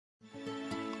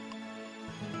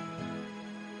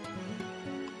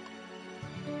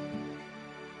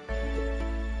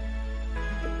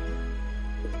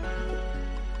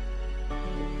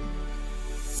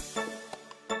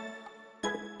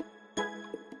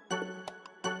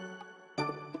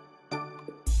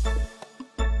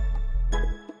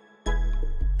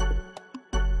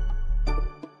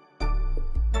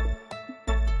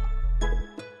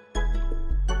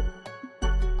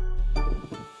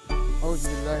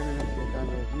بالله من الشيطان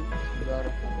الرجيم بسم الله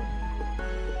الرحمن الرحيم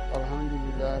الحمد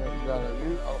لله رب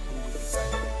العالمين الحمد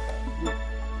لله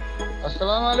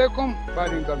السلام عليكم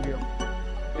بارين غامبيا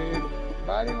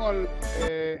بارين ول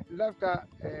لافتا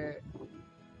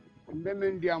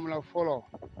مبمن ديام لا فولو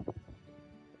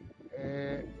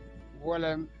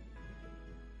ولا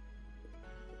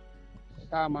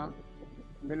ساما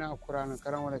بنا قران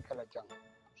كرام ولا كلا جان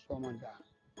سومندا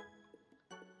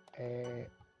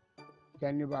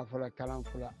janni ba fula kalam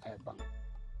fula ay bang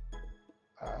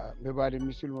be bade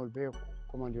misilmol be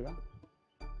commandira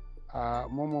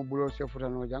momo bulo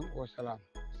sefutano jang o salam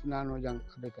sinano jang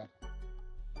abekat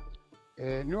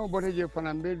no bote je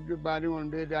fana be bade won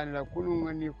be dani la kunu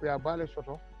ngani ko ya bale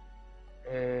soto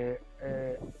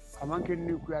amanke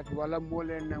ni ko ya wala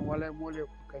mole nen wala mole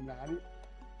ko kanani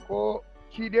ko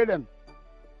cide dem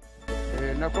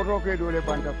na koto ke dole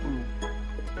banda kunu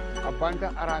abanda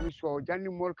arami so janni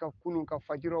mol ka kunun ka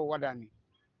fajiro wadani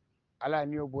ala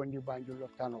niyo bondi banjul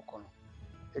loftano kono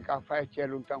e ka fay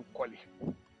celum tan koli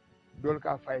dol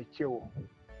ka fay cewo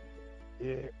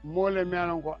mole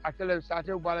menon ko atele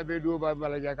sate bala be do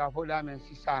bala ja ka fo damen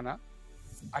sisana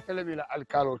atele bila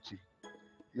alkaloti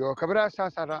yo kabira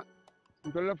sasara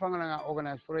dole fangana nga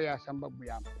organize for ya samba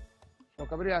buyam so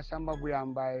kabira samba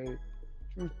buyam by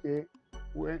Tuesday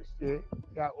Wednesday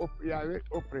ya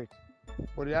operate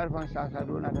pour yar fan sasa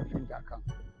do na ta finta kan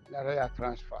la ya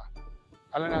transfer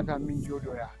ala na ta min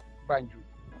jodo ya banju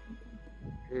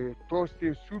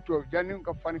tosti suto janin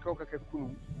ka fani ko ka ke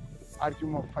kunu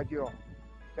arjuma fajiro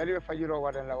dali fajiro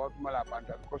wadan la wadu mala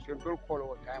banda ko sen dol ko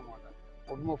lo time wala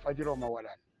o mo fajiro ma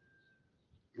wadan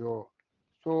yo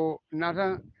so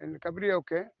nata kabri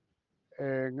okay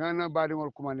ngana badi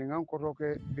ngol kumandi ngan ko to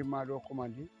ke dimma do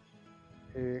kumandi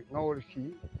ngawol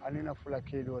si anina fula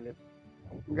ke dole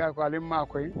nga ko alim ma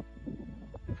koy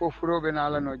fo furobe na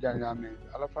ala no jangame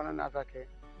ala fana nata ke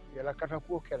yala kata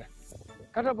ko kala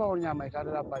kata bawo nyama ita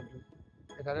da baju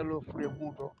ita da lo fure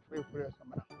bunto fure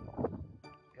samara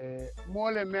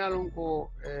mole melon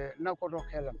ko na ko to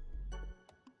kelam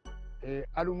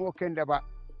adu mo kende ba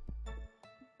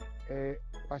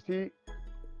pasi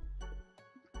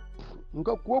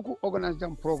nga ko organize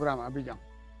jam programme abidjan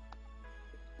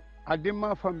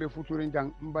adima fambe futurin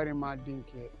jang mbari ma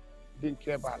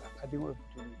dinke bala adimo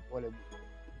futuri wala bu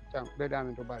tan be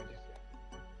damen to barje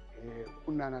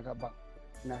kunna na ka ba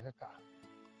na ta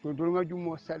to dol nga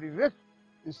jumo sali rek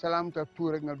salam ta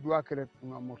tour rek nga duwa kere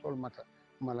nga mo tol mata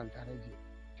malanta reji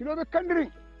ci lo be kandiri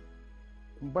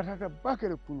batata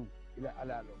bakere kunu ila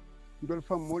alalo dol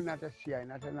fam mol na ta siya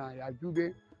na ta na ya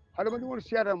jube hada ma dum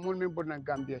siyata mol men bonna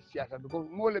Gambia siyata ko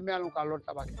mol me alon ka lor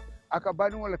tabake aka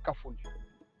bani wala kafundi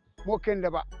mo kende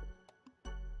ba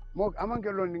mo amanke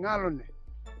lon ngalon ne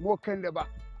mo kende ba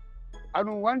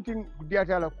anu wantin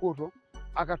diata la koto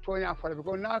aka tonya fare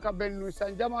ko naka bennu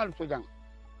san jamal to jang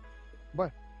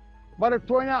ba bare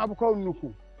tonya abu ko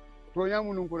nuku tonya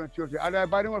munun ko na tiyote ala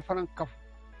bari wal fanan kaf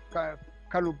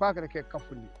kalu bakare ke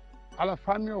kafundi ala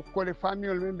famio ko le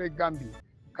famio men be gambi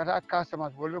kata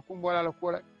kasamas wolbe kumbola la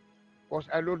ko la os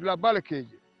ay lord la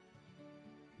balakeje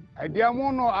ay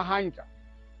diamono a hanyta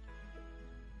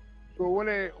so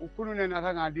wole kunu ne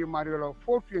nata nga di mario lo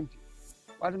 420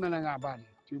 wat mena nga bani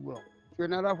tibulo so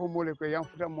na rafo mole ko yam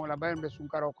futa mola bayen be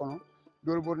sunkaro kono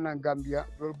dol bodna Gambia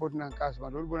dol bodna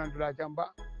Kasma dol bodna dula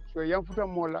jamba so yam futa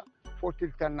mola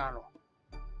fotil tanano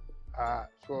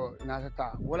so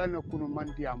nata wala no kunu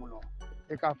mandi amuno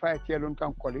e ka fay telon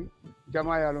kan koli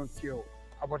jama yalon tiyo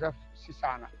abota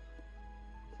sisana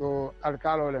so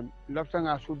alkalo lem lafta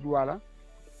nga suddu wala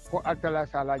ko atala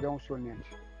sala jong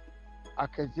sonenti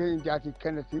akaje jati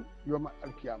kendati yoma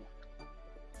alkiyama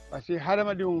parce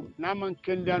harama dium naman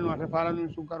kendano ta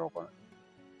faranun sugaro ko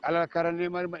ala karane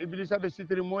marma iblisa be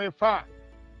sitri moy fa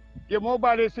ye mo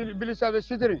bade sil iblisa be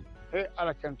sitri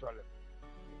ala kentole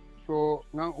so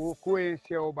ngan ko en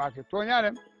sewo baake to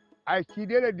nyarem ay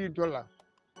kidele din tolla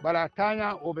bala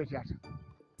tanya o be tiata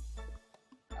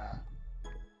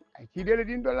ay kidele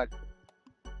din tolla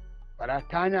bala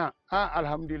tanya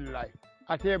alhamdulillah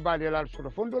ate bade lal sura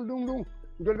fondol dum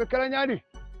dol be kala nyaadi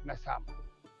na sam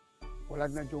wala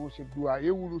na jomo se duwa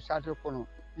ye wulu sate kono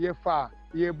ye fa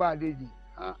ye badeji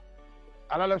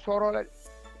ala la soro la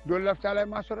dol laftala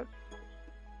ma soro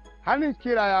hanin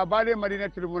kira ya bade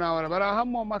madinatul munawwara bara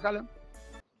hammo makalam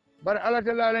bar ala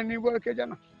tala ni bol ke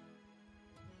jana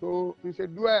so se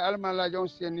duwa alma la jon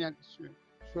senian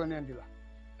sonen dila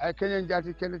ay kenyen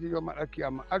jati kelati yo ma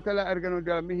akiyama akala ergano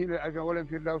dala mihile ergano wala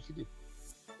firdausi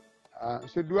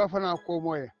se duwa fana ko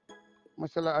moye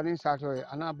masala anin sato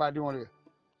ana badi wole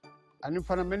anin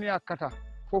fana men yakata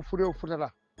fo fure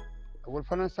futata wol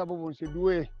fana sababu se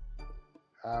duwe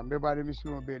be bari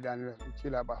misimo be dan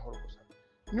cila ba horko sa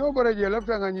no bara je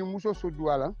lafta ngani muso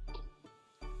sudwala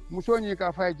muso ni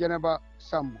ka fay jenaba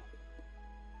sambu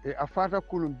e afata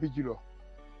kulum bijilo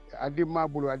adimma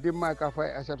bulu adimma ka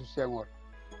fay asatu sengor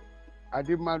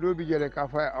adimma do bijele ka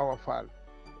fay awa fal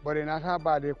bare nata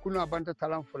bade kuna banta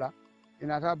talan fula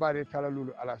inata bade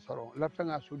talalulu ala soro lafta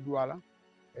nga sudwala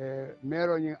e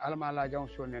mero ni alma la jam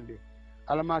sonende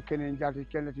alma kenen jati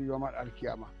kenati yomal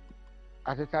alkiyama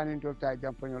atani to ta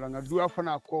jampanyola nga duwa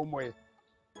fana ko moye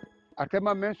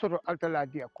atema men soto altala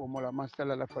dia ko mola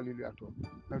masala la falilu ato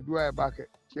na duwa e bake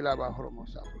cila ba horomo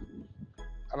sa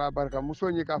ala barka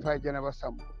musoni ka fay jenaba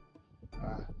sam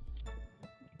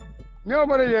ne o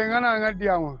bare ye ngana ngadi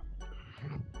amo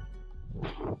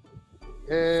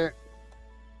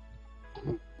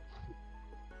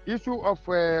issue of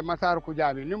Matar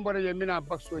Kujabi nimbore ye mina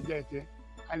bakso jeyte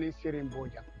ani Serim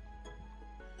Bojang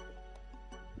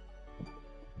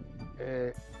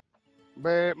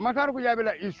be Matar Kujabi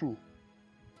la issue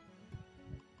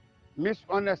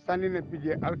misunderstanding ne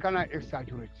pije alkana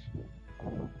exaggerate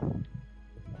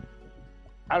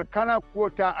alkana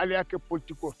quota aliake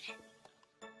politikoti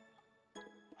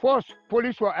first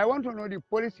police I want to know the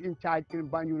police in charge in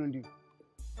Banjul.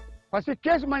 Parce que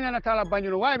case manyana tala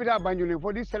Banjul, why be that Banjul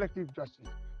for this selective justice?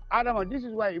 Adama, this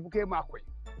is why ibuke makwe.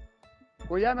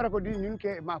 Ko yamera ko di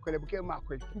nyunke makwe ibuke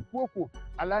makwe. Kuko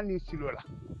ala ni silola.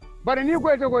 But ni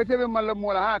ko tebe mala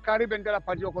mola ha kari bendela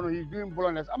party ko no he's doing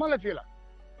blondness. Amala fila.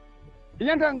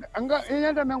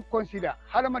 Inyanta men consider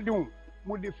hadama dum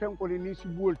mu di fen ko ni si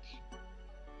bolti.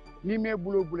 Ni me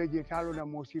bulo je talo na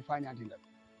mo si fanya dila.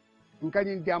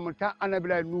 Nkani diamata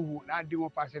anabila nuhu na dimo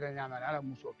passé da nyama ala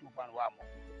muso tufan wamo.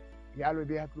 Yalo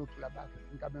be haklo tula baka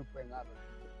ngabe ko ngalo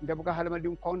ndabuka halama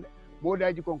dim konde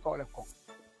modaji kon kawle kon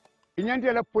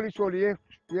inyante la police wol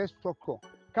yes tokko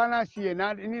kana siye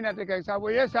na ni na te kay sabo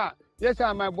yesa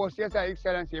my boss yesa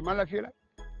excellency mala fila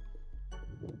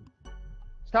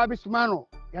service mano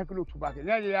yaklo tubaka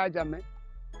nyaje ya jamme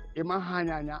e ma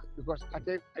hanyanya because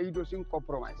ate aido sin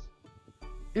compromise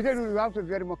ite you have to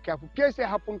very much careful case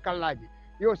happen kalaji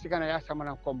yo sikana ya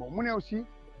samana kombo mune aussi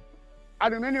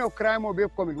adu many of crime will be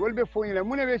coming. Will be phone la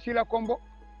mune be sila combo.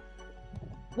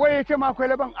 Wait te ma ko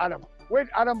le bang adam. Wait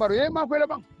adam baro ye ma ko le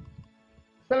bang.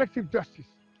 Selective justice.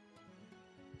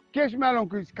 Case malon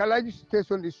ko Kalaji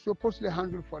station is supposedly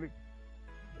handled for it.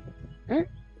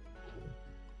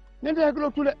 Nende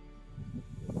haklo tule.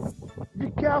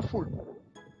 Be careful.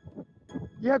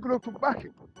 You have to back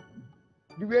it.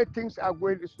 The way things are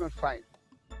going is not fine.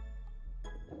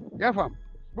 Yeah, fam.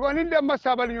 Because in the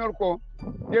Masabal in your call,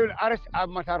 they will arrest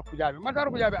Matar Kujabi. Matar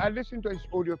Kujabi, I listened to his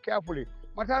audio carefully.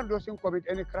 Matar doesn't commit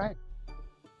any crime.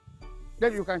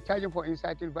 Then you can charge him for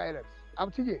inciting violence.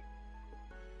 I'm telling you.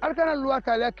 Alkana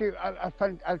luata leke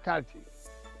altalti.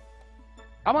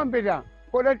 Amam beda,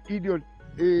 for that idiot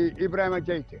Ibrahim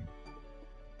Jaite.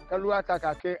 Kaluata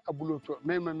kake abuloto,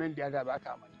 mema mendi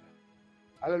adabata amanja.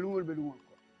 Ala lumul belumul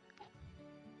ko.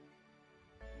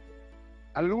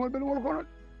 Ala lumul belumul ko.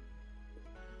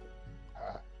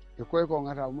 Ko ko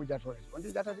ngata mu jato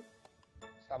wonti jatati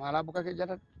samala buka ke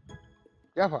jatati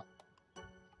yafa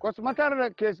ko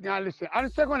matar case ngalisi an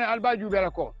second albaju bela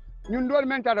ko ñun dol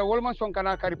men tada wolma son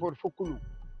kana ka report fukunu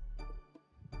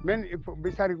men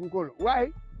bisari ngol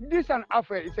why this an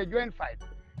affair is a joint fight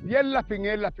yella ping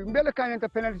bela kan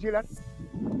penalty lan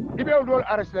ibe dol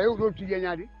arrest la dol tije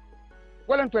nyaadi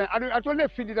wala to atole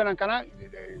fidi dan kana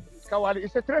kawali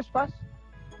is a trespass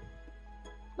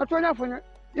na to nya fonye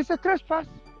it's a trespass.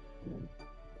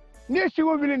 It's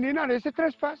a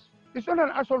trespass. It's not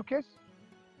an assault case.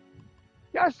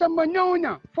 Yes, some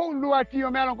manyonya. Phone luati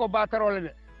o melongo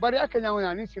batarole. But I can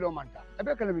yawn in Silomanta. I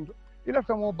beg him. You left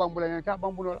a more bamboo and a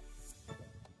bamboo.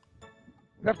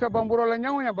 Left a bamboo and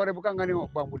yawn, but a bukangani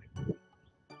of bamboo.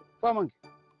 Faman.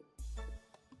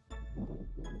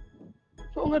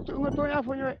 So much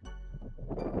for you.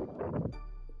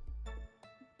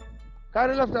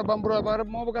 Carry left a bamboo, but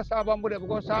Moboka Sabambu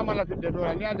because Samala to the door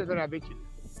and near the Rabici.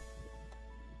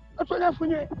 That's what I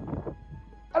find.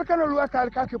 Alcana Luaka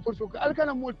Alcaki Pursuk,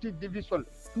 Alcana multi division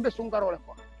in the Sungarola.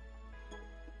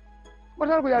 What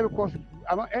are we have cause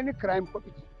any crime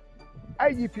topic?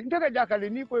 IGP, Jackal,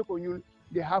 Nico,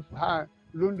 they have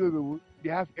Lundu, they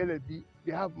have LLB,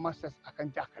 they have masters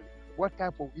Akanjakali. What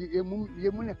type of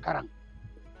Yemune Karang?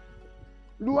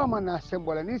 Luamana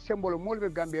symbol and this symbol of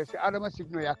Molve Gambia, Adama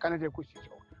Signo, ya Canada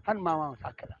Kusiso, and Mama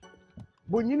Sakala.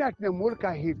 Bonina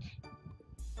Molka hit.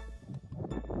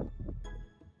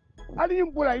 I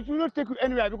didn't pull it will not take you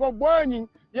anywhere because burning,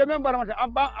 you remember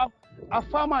a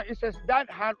farmer is a that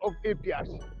hand of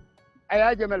APRs. I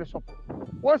had a support.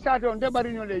 What's that on the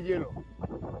barino de yellow?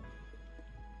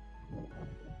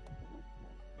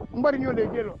 mbari ñole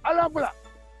jelo ala bula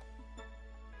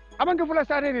amanke fula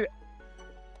sare de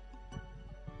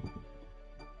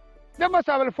demba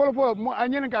sabal folo folo mo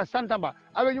anyen ka santamba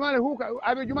abe jumale huka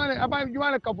abe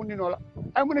jumale kafundi nola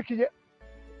ay mun kije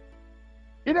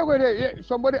ide ko de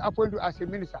somebody appointed as a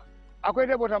minister akoy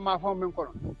de bota ma fam men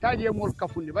kono taji e mol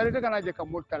kafundi bare de kana je kam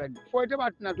mol talani fo de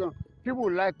matna ton people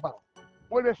like baro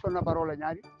mol be sonna baro la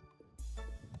nyaari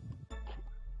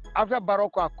after baro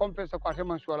ko confess ko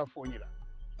atema sola fonila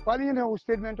wali ni no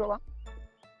statement o ba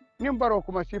nim baro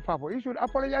kuma si fafo you should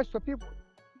apologize to people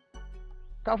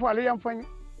ka fo ale yam fani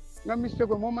ngam mistake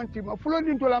ko momenti ma fulo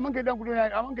din to la manke danku do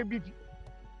amanke biti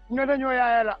ngada nyo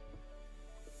yaayala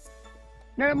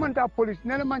nene man ta police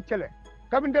nene man cele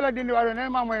kabin dela dindi waro nene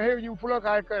ma mo heewi nyum fulo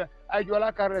ka ay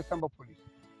jola ka re samba police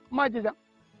ma jija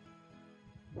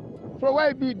so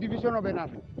why be division of benaf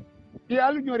di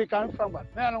alu nyori kan famba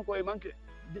me alon ko e manke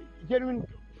jerwin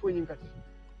fo nyin kat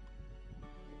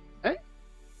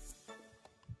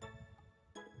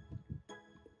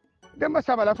demba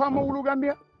sabala fama wulu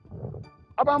Gambia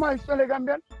abama istole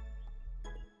Gambia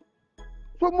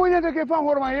so mo nyata ke fan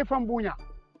horma ye fan bunya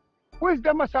who is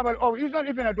demba sabal oh he's not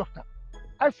even a doctor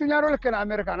I signaro le kana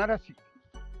America nada si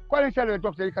calling sell a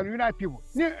doctor he can unite people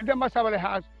ni demba sabal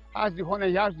has the honor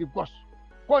he has the ghost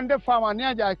kon de fama ni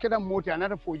aja keda moti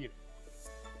another 4 years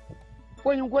fo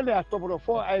nyin ko le astopro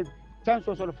fo ay chance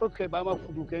so fo ke ba ma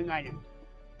fudu ke nganye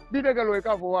bi de galo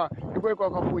ka fo wa ko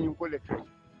ka fo nyin ko le tre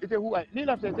ite huwa ni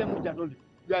la tete mu jadoli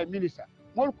you are minister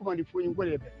mol kuma ni fo nyin ko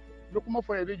le be do kuma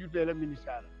fo e be jude le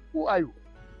minister who are you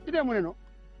ite mu ne no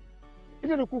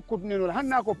ite do ku kut ne no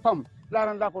hanna ko pam la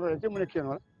ran da ko te mu ne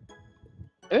keno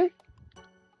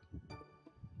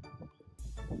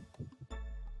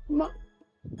ma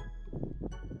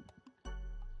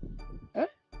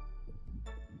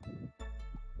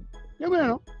you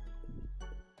know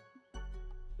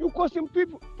you causing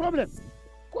people problem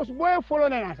because boy follow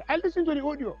na I listen to the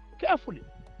audio carefully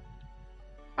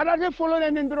and I dey follow na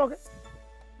ndroke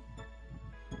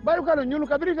baru kala nyunu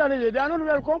kabiri tane they are not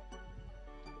welcome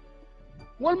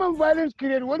one man violence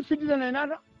create one fitna na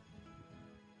nada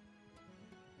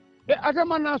e ata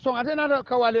man na song ata nada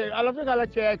kawale ala fe kala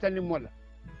cheya tani mola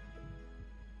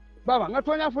baba nga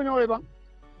tonya fo nyowe bang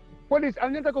police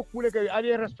alneta ko kule ke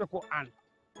ari respect ko an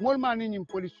mol man ni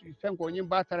police senko nyim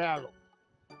batare alo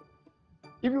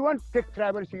if you want to take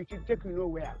tribal security take you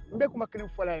nowhere mbe kuma kinin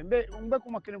fola mbe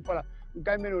kuma kinin fola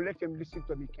gamelo let them listen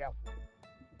to me careful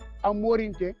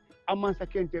amorinte amansa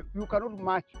kente you cannot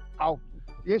match out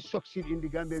yes succeed in the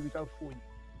Gambia without phone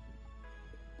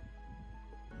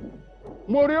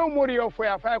morio fo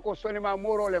ya fa ko sonima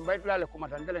moro le mbaytula le kuma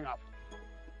tan ngaf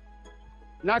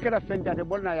na kada fentate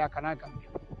bolna ya kana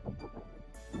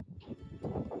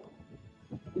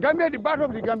Gambia, the battle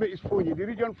of the Gambia is Fonyi. The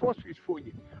region force is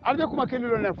Fonyi. Alde kuma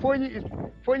kelilo na Fonyi is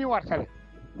Fonyi warsale.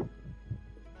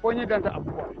 Fonyi danta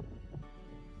abukore.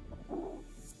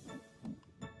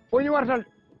 Fonyi warsale.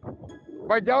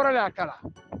 Ba jawra la kala.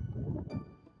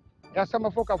 Ya sama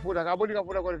foka fuda ka bodi ka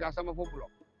fuda ko ka sama fokulo.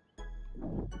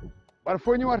 Bar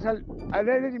Fonyi warsale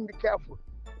alele be careful.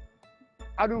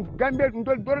 Adu Gambia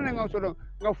ndol dorone nga sodo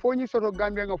nga Fonyi soto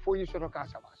Gambia nga Fonyi soto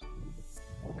Casamance.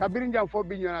 Kabirin jam fo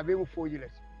binyana be mu Fonyi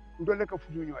les. So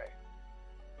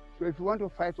if you want to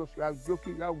fight us, you are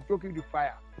joking the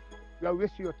fire. You are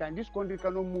wasting your time. This country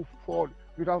cannot move forward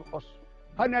without us.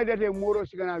 How na dede moro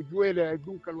sigana juele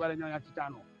dunkal wala nyanya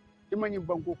titano. Imani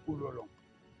banko kulolo.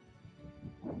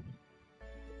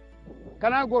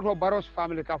 Can I go to Barros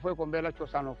family ka fo ko mbela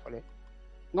chosano fole?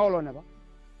 Ngolo ne ba.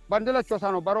 Bandela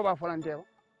chosano baro ba folante ba.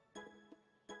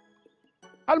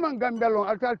 Alman gambelon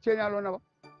altal chenyalo na ba.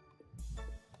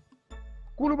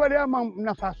 Kulubali ama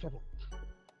nafa soto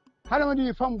hala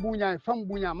madi fam bunya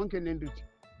manke nendirti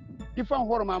di fam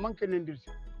horma manke nendirti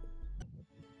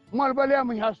mal bali am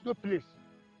has no place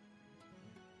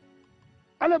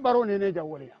ala barone ne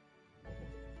jawole ya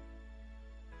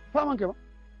fam manke ba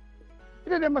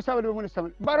ite dem masabe do mun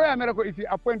sama baro ya mera ko if you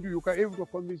appoint you can able to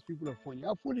convince people of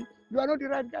Fonyi fully you are not the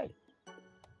right guy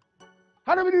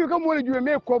hala madi ko mo le juwe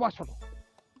me ko ba soto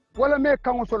wala me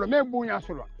kango solo me bunya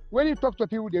solo. When you talk to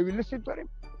people, they will listen to him.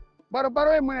 But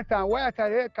Moneta, why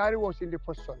Kari was in the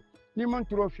position? Niman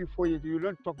trophy for you, you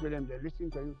don't talk to them, they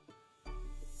listen to you.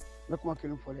 Look what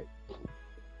killing for it.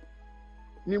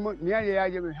 Niman, near the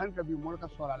idea of hand to be more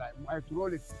solar life. I throw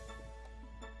it.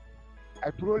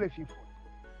 I throw the people.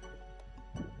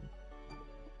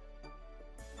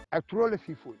 I throw the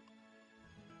people.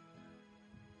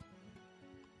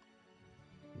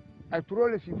 I throw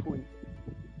the people.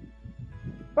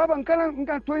 Baba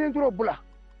nkana tonye nturo bula.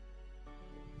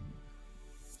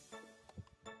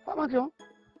 Fama kyo.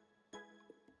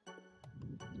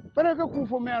 para ka ku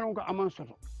fo me alon ko aman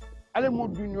soto ale mo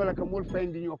du ñola ka mol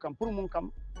fayndi ño kam pour mon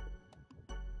kam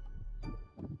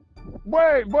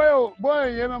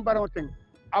boy yemen baraw ten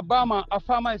abama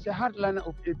afama is a heartland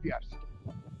of APRC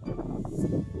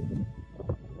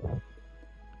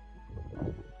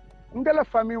ngala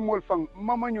famille mol fang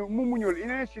mamaño mumuñol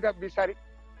ina sita bisari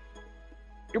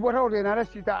ibo tawde na la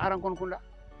sita aran kon kunda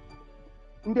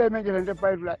nde men jele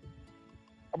paydula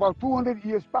about 200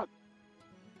 years back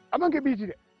amanke biti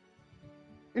de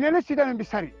ina la sita men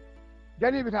bisari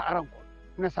jani bita aran kon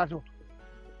na sato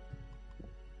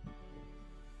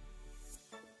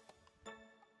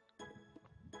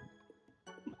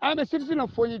I'm a citizen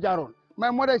of Fonyi Jaron. My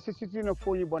mother is a citizen of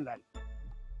Fonyi Bondal.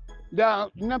 They are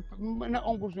not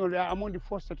uncles, no, they are among the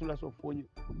first settlers of Fonyi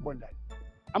Bondal.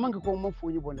 Among the common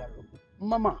Fonyi Bondal.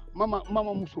 Mama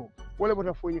Muso, what about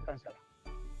a Fonyi Council?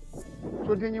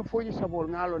 So then you Fonyi Sabor,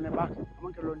 Nalo on the back,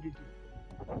 among the London.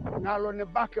 Nalo on the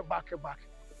back.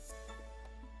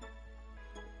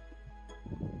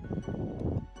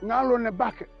 Nalo on the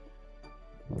back.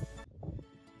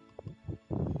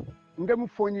 Ndemu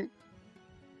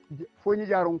Fonyi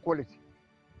Jaron quality.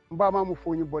 Mbama mu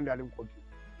Fonyi Bondal quality.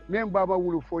 Même Baba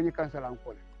wulu Fonyi Council en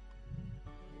quality.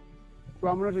 So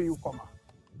I'm not a newcomer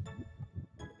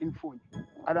in Fonyi.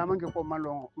 Adamanke ko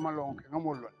malong ke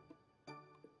ngamolon.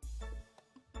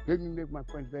 Let me make my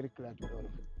point very clear to all of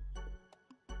you.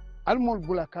 Almol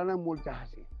bula kana mol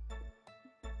jahasi.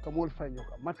 Kamol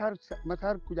fanyoka.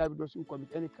 Matar kujabi dosim commit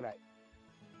any crime.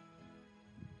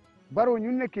 Baro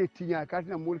nyunne ke tinya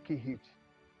katina mol ke hit.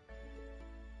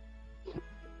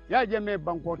 Ya jeme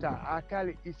bankota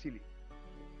akali isili.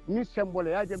 Ni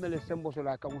symbole ya jeme le symbole so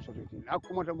la kamu so tini.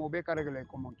 Akumata mo be karegele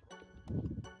komonto.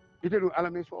 Ite du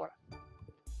alame so ora.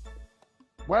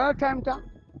 Wala time ta.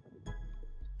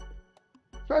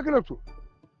 So akilotu.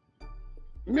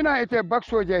 Mina ite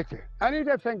bakso jete. Ani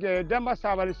ite fenke demba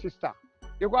sabali sister.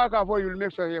 Iko aka fo you'll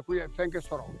make sure you fenke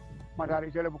soro. Madari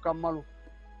itele bukam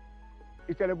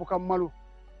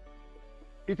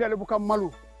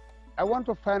malu. I want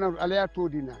to find out Alea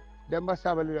Todina, Demba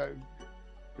Sabali,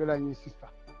 the sister.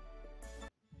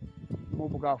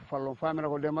 Mobuga follow family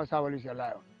of Demba Sabali is a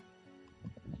lion.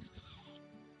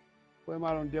 When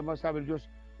Malon Demba Sabali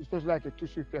it's just like a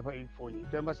tissue paper in for you.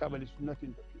 Demba Sabali is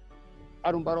nothing but it.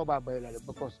 I don't borrow by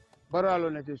because borrow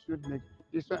alone is should make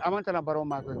it's a Amantana Barrow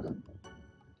Market.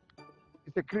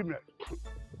 It's a criminal.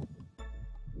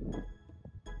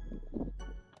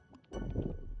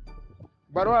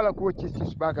 Baro ala ko ci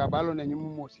baka balo na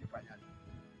nyimu mo si fanyal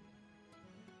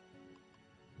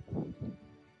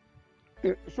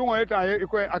sungo eta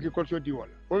iko agriculture di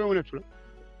wala o wona tulo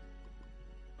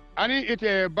ani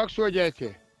ite bakso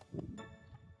jete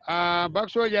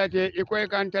iko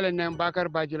kan tele nem bakar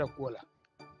bajila kola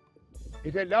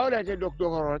ite lawla te docteur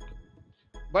horot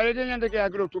bale de nyande ke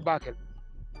agro tu bakel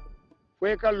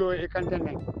fo kallo e kan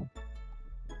tenen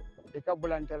e ka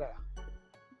bulantela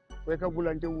fo ka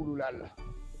bulante wulul Allah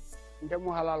nde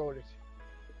mu halalo le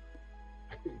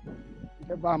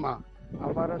nde bama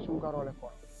afara sunkaro le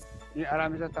ko ni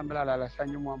aramisa tambala la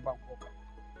sanyu mo banko ka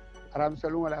aramisa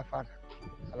lunga la fata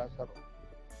ala saro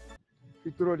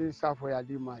fitro di safo ya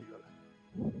di mario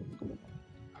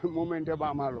la momente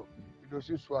bama lo do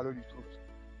si swallow the truth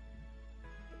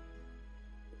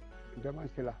nde man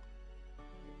sila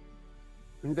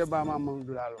nde bama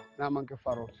mandulalo na manke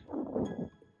farot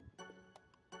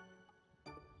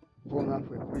bonga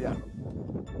fwe kuyalo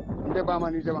nde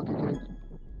bama ni zaman kikiri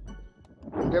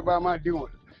nde bama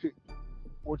dingol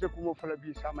wote kumo fala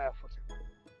bi sama ya fote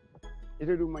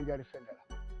ite du manjari fendela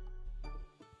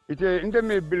ite nde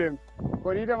me bilem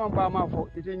ko ni dama bama fo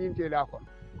ite nyinte la kon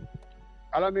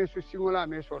ala me so singola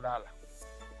me so dala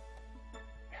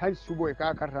han subo e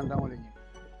ka kartan dan wala nyi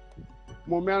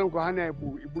mo mel ko hane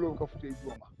bu ibulo ko fute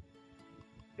joma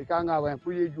e ka nga ba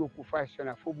fu ye jo ku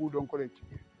fashion fo bu don ko le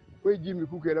ko jimi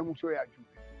ku ke la muso ya ju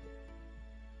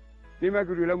ni ma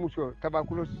ku la muso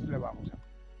tabakulo sile ba muso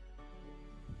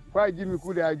ko jimi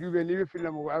ku da jube ni be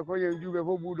filla mo ko ye jube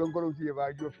fo bu don ko ti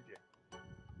ba jo fite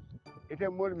ite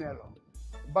mol melo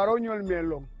baro nyol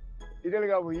melo idel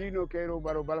ga bo yino kero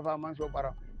baro balfa man so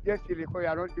baro yes il ko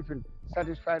ya not even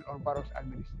satisfied on baro's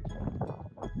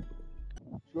administration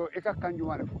so e ka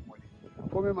kanjuma le fo mole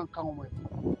ko me man kango moy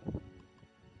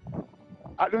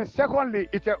adon secondly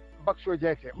ite bakso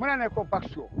jete munane ko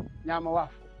bakso nyama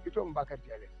waf ito mbakar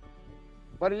jale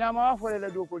bari nyama waf wala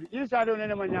do ko isa do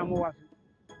nene ma nyama waf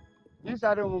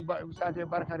isa do mo sate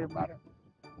barkare bara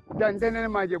dan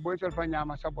denen ma je boy sol fa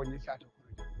nyama sabo ni sato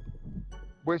ko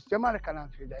boy stemar kalan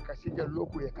fi da ka sija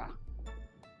loku e ka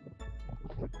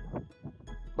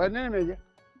bari nene meje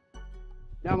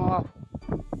nyama waf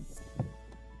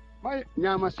ma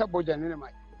nyama sabo janene ma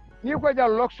ni ko ja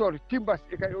loksor timbas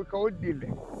e ka odile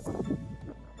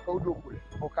ka odokule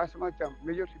o kasma tam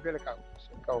mejo ti bele ka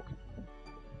o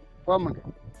famanga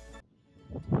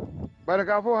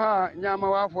baraka fo ha nyama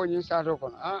wa fo ni sato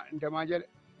kon ndema jele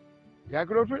ya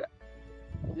kilo tude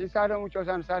ni sato mu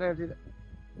ciosan sato ti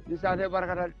ni sato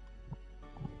barakata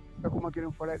ko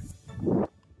makirin fole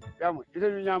yamu ite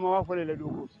ni nyama wa fole le do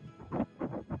ko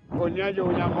ko nyaaje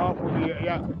o nyama wa fo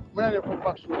ya muna ne ko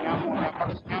baksu nyamo ya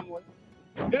baksu nyamo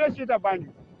ile sita bandi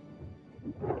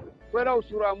kwela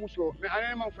usura muso me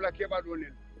anene man fula keba do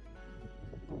nen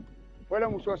wala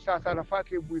muso sasa na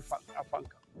fake bui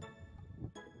afanka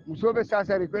muso be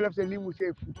sasa ri kwela se ni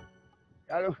muso fu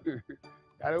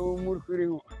yalo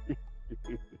murkuringo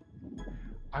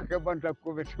aka banta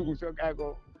ko be muso ka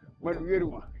ko man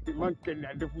weruma man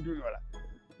kenna de fudu wala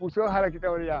muso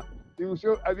harakita wala ya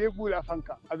muso abe bula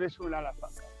afanka abe suna la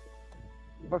fanka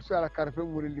bakso ala karfe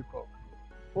murindi ko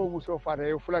fo muso fata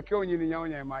yo fula kew ñini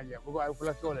ñawña maaje ko ay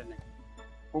fula sole ne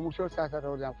fo muso sasa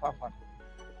taw jam fa fata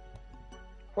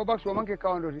fo bakso manke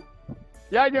kawandoti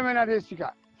ya jemenate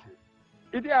sika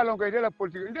ite alon ko ite la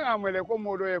politique ite amele ko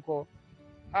modo e ko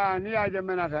ni ya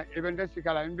jemenata e ben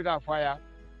sika la mbita faya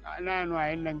na no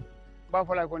ay nan ba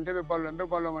fola ko ndebe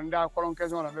ballo man da kolon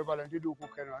question la be ballo di du ko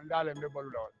keno ndale be ballo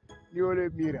dawal ni ole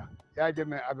mira ya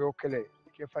jeme abe o kele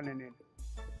ke fanene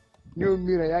ni o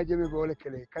mira ya jeme be ole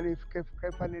kele kali ke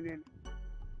fanene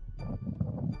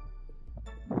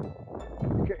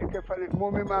ke fanene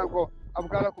momi mango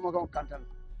abukala kuma kon kantan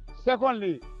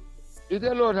secondly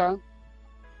ite lota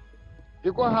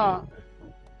iko ha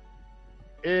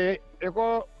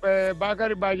eko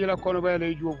bakari bajila kono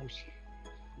bayele jobusi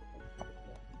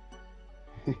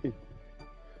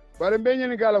bare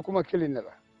beñen gala kuma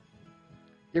kilinela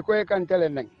iko e kan tele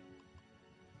nang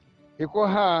iko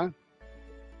ha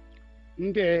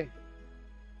nde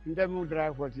mu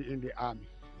drive for in the army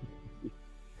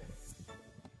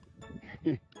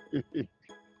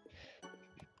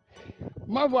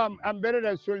I'm better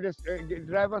than soldiers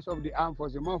drivers of the armed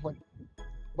forces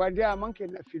but they are monkey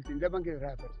na filthy they monkey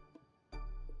drivers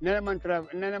nene man drive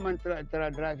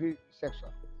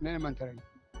section nene man tra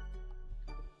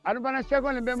anu bana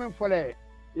second be men fole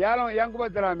yalo yankuba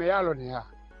drame yalo ne ha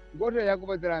goto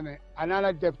yankuba drame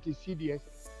anala deputy CDS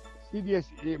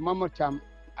Mama Cham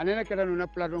anene kedanu na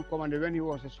platoon commander when he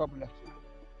was a sub lieutenant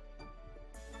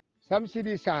some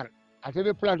CD sar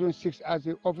atebe platoon 6 as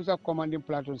the officer commanding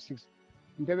platoon 6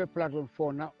 ndebe platoon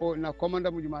 4 na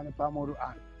commander mujumane pamodu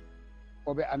an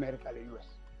obe America le US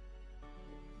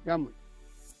yam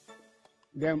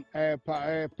dem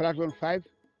platoon 5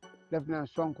 Lieutenant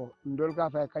Sonko ndolka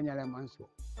fa kanyale manso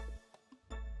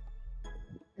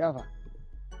yafa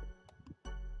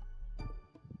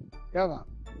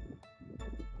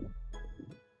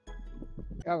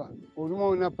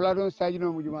odumo na platoon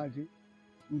sergeant mujumati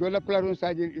ndola platoon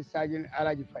sergeant is sergeant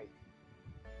Alaji Fay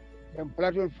then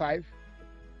platoon 5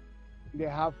 they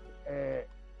have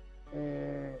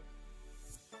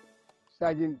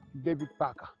Sergeant David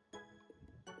Parker.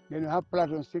 Then you have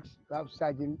platoon 6, you have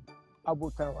Sergeant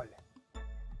Abu Tarawale.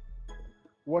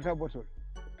 Water bottle.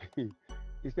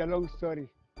 It's a long story.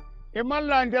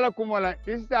 Imalla Angela Kumala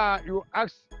is that you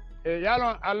ask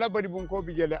Yalon Alabadi Bunko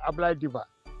Bijele Abla Diva,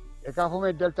 a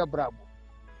Kafume Delta Bravo.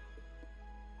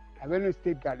 Avenue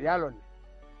State Guard, Yalon.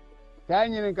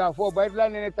 Tiny in Kafo, by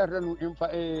land in a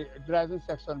driving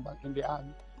section back in the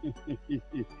army.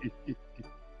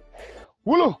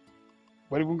 Wulu!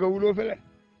 But Bunga Wulu Fele.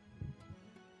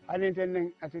 I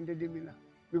didn't attend the Dimina.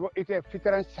 Because it's a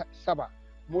Fitran Saba,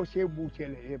 Moshe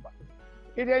Butele Eba.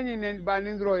 It ain't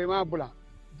Banindro Emabula.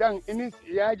 Then in this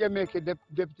Yaja make a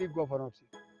deputy governor.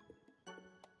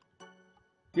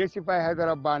 Yes, if I had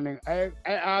a banning, I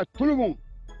Tulum,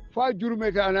 5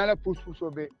 Jurumeta another push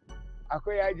obe. Ako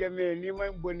Yaja me,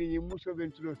 Niman Boni, Muso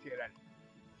Ventulo Sierra.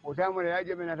 Otama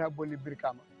Yaja Menata Boni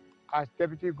Birkama as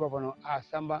deputy governor, as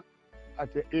Samba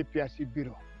at the APRC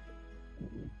Bureau.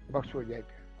 Baxo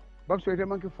Jaika. Baxo is a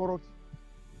monkey for us.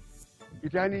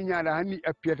 Itani Yana Hani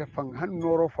appeared a fang, Han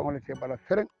Noro Family Table of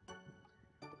Ferren.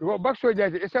 Baxo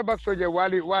Jaika is a Baxo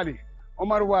Wali,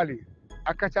 Omar Wali,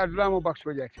 Akata Dramo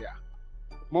Baxo Jakia,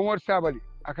 Momor Sabali,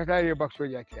 Akatari Baxo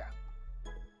Jakia.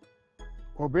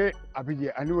 Obe Abidi,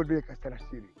 and you will be a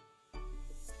Castarasiri.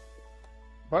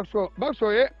 Baxo,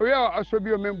 we are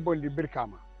Asobio member in the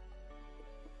Birkama.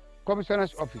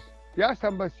 Commissioner's office. Ya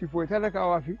Samba Sifo, Tanaka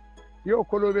Wafi, Yo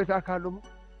Kolobeta Kalum,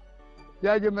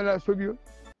 Yajamela Sobio.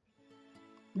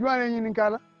 You are in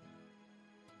Kala?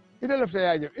 It left the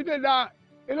Yajam.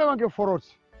 It don't get for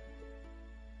us.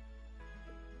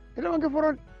 It don't get for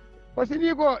us. But if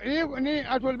you go,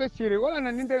 I told the Siri, well, and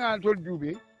anything I told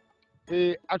you,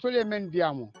 atole men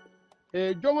diamo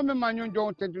jongo men ma nyon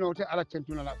jongo tentino te ala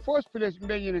tentino la first place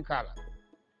mbe nyini kala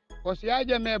ko si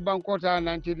yaje me bankota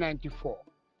 1994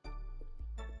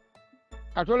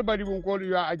 atole badi bun ko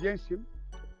yo agency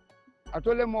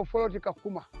atole mo foloti ka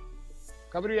kuma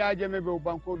kabri yaje me be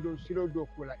banko do silo do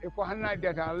kula e ko hanna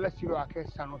data alla silo ake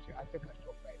sanoti ate ka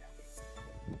to fayda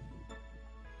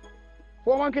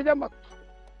fo man ke jamba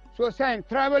so sain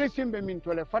travel simbe min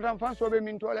tole fatam fan so be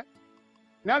min tole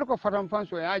nan ko fatam fan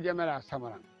so yaje me la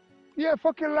samaran ye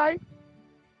fucking lie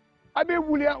abe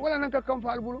bulia wala nan ka kam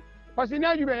fal bulu parce que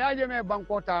naaju be yaje me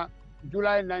bankota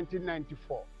July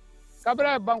 1994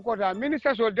 kabra bankota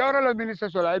ministre so dawra lo ministre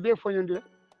so la be fonyondire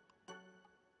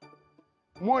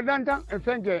mo dantan e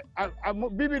fenke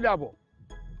bibi dabo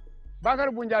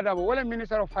bakar bunja dabo wala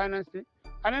minister of finance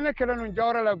anene kelanu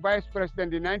jawra la vice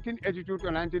president de 1982 to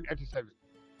 1987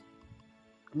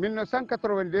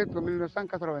 1982 to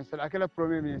 1987 akela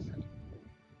premier ministre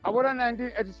abora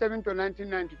 1987 to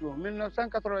 1992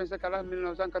 1987 kala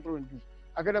 1992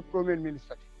 akela premier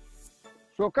ministre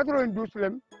so 92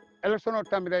 lem election o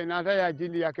tambida inata ya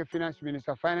jindi yake finance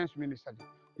minister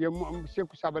ye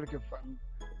seku sabal ke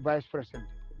vice president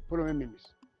premier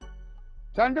ministre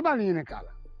sande mal yene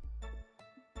kala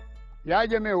ya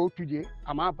jame o tuje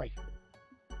ama bay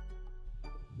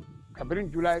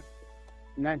kabrin July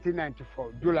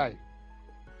 1994 July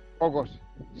August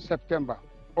September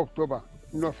October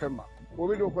November wo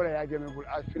be do ko ya jame bul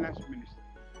as finance minister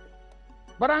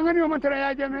barangani o mantara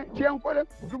ya jame ci an ko le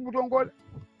dumbuto ngol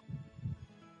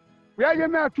ya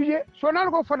jame a tuje so nan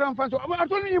ko fadam fanso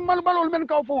atol ni mal balol men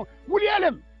kaw fo wuli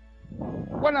elem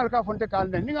wala ka fonte kal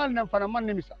ne ni ngal nem fana man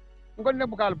ni misa ngol ne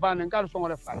bukal ban ngal so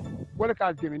ngole fal wala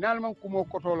kal demi nal man ko mo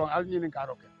kotolo al ni ka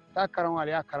roke ta karan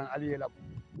wala ya karan ali yela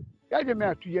ya je me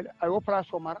atuje ay o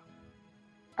place mara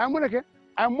amuna ke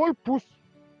amol pus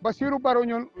basiru baro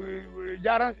nyon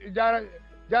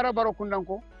jara baro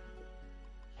kundanko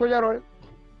so jaro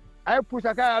ay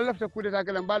pusa ka Allah ta kude ta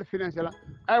kala mbal finance la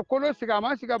ay kolo siga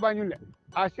ma siga banyule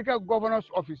a siga governors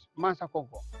office man sa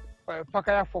konko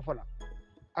pakaya fofola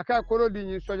aka kolo di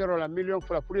ni sojaro la million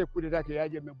fula pour coup d'état ke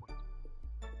yaje me bon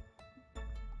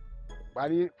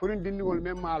bari pour dindi wol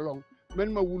même ma long men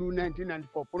ma wulu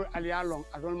 1994 pour ali long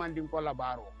azol man din ko la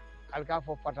baro alka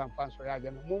fo fatam fanso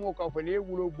yaje no momo ka fo ne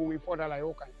wulo bu mi fota la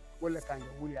yo kan wala kan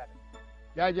wuli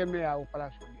yaje me ya o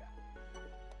place ya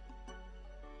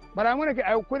bara mo ne ke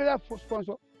ay coup d'état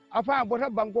sponsor afa bota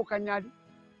banko kanyadi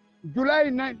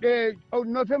July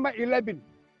November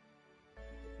 11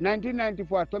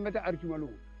 1994 tometa arkimalu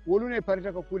wolune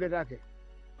parita ko kudeta ke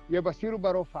ye basiru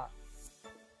baro fa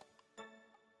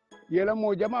yela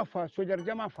mo jama fa sojar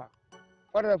jama fa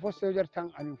parata fo sojar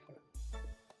tan anin fa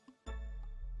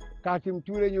katim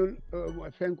touré ñol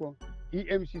fenko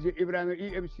IMCC Ibrahima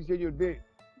IMCC ñol be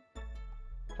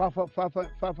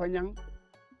fa ñang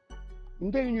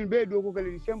ndey ñun be do ko kala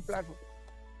di sem plateau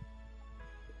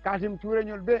katim touré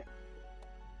ñol be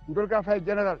ndol ka fay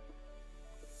general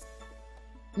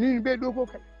ni be do ko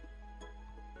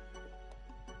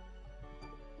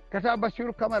kata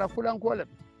Basiru Kamara kulan kolem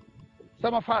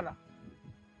sama fala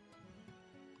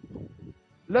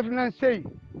Lieutenant Sey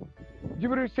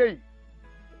Jibril Sey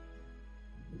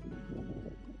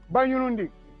banyunundi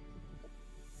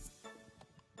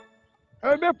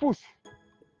be pus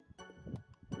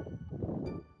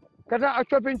kata a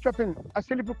chopping a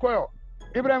silipi koyo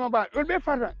Ibrahima Ba be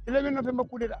fata 11 November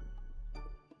kudeda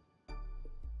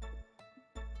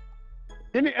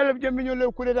ini elef jemmi ñoo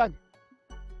lew kude dag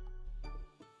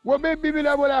wo be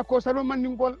bibila wala ko salo man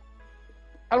ngol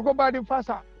alko badi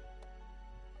fasa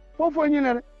fofo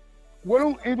ñine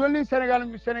wolum e dolni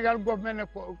Sénégal government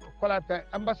ko la ta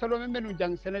ambassadeur men benu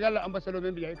jang Sénégal ambassadeur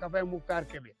men bi ka fay Moukhtar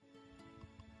Kébé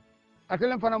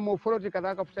atelen fana mo foloti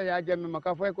kata ka fta ya jemme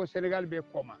maka fay ko Sénégal be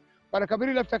koma para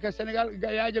kabiri lafta ke Sénégal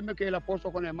ya jemme ke la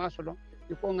poso ko ne masodo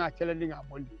iko nga celandi nga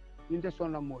bondi ninte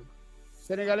sonna mol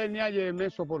Sénégalais niaje men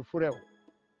sopor furew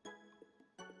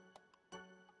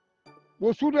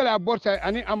wo suudo la borsa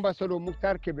ani ambassadeur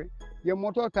Moukhtar Kébé ye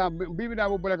moto ta bibi da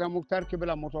bo bolaga Moukhtar Kébé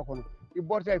la moto kono i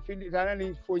borsa findi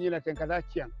tanani foñi la ten kata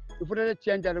cian il faut de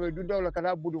cian jarbe du dawla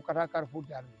kata budu kata Carrefour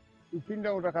jarbe i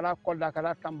finda wota kata Kolda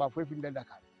kata Tamba fo finda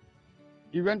Dakar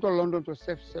event London to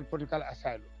self political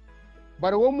asylum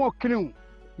bare wo mo kilin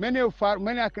mene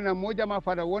akina mo jama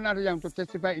fada wona ta jam to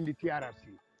testify in the TRRC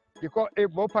because e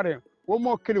bo pare wo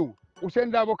mo kilin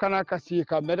Usain Dabo kana kasi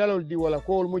ka medalol di wala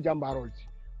ko mo jambarol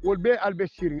wol be albe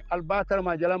sirin albatar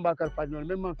ma jalan bakar fadnol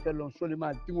men man fellon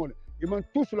solima timol iman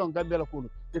tusulon gambela ko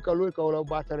e ka loy ka wala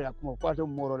batar ya ko pato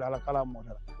moro ala kala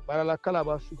modala bara la kala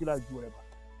ba sukila jure ba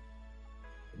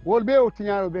wol be o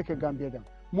tinyaro be ke Gambia dam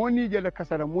moni je le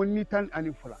kasara moni tan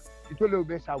ani fula itole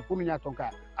be sa kunu nya tonka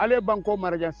ale banko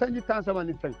marajan sanji tan sama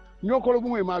ni tan nyokolo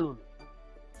bu e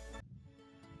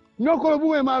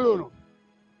malono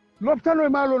loptano e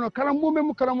malono kala mume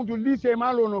mu kala mutu lycée e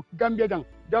malono Gambia jang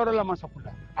jawra la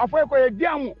masakula afoy ko e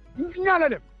diamu nyala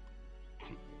dem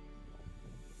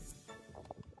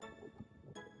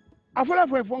afola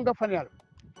foy fonga fanel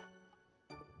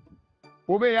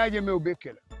obe yaaje me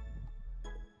obekela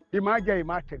imaja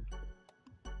imaten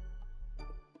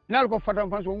nal ko fatam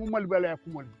fanso ngumal bala ya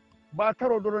kumol ba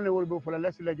taro dorone wolbe fola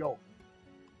lasila jaw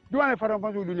duwane fatam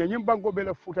fanso dunya nyim banko be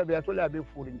la futa be to la be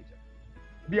furi ni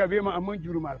biya be ma amman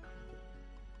jurumal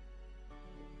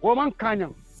o man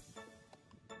kanyang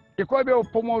iko be o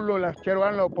pomo lola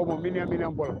cerwan la pomo minia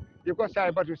bolo iko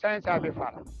sai batu sai sa be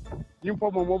fala nim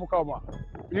pomo mo bu kawma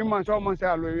nim man so man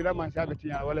sa lo ila man sa be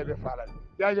tinya wala be fala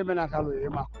yaaje mena kalo e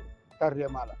ma tarre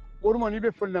mala wormo ni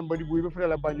be fullam badi bu be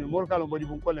fulala banyu mor kala badi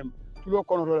bu kolem tulo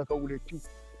kono to la ka wule tu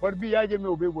bar bi yaaje me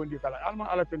o be bondi kala alma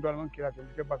ala ten dol man kila ten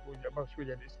te bakko ba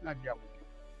soja de sna diamu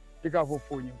tika fo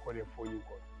foñin ko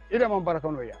ida man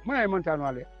barakano ya mun ay man tanu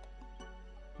ale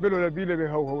belo la bi le be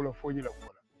haw la foñi la ko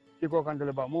iko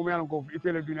kandele ba mo melan ko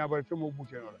itele duniya ba te mo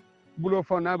buteno la bulo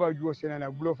fa na ba juo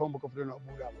senana bulo fa ko fudeno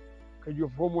bula ka juo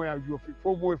fo mo ya juo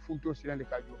fo mo funto senande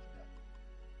ka juo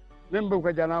membe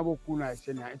ko janabo kuna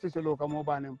sena ite selo ka mo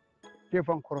banem te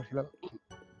fan koros la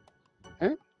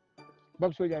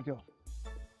bab soja to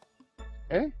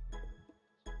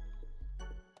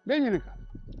benyini ka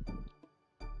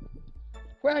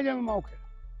fo ya jam mawke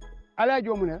ala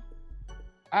jomuna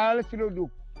ala silo du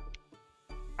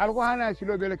alko hana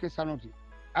silo bele ke sanoti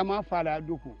ama fala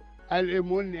duku al e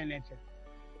mon nenete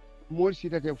mol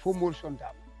sitake fo mol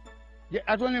sonta je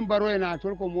atone baro ena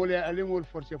tol ko mole ale mol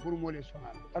forcer pour mole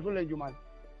sonal atole jumal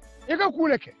e ka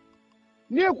kule ke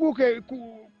ne kuke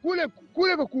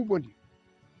kule ko kubondi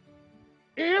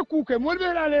e kuke mol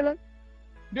be la lela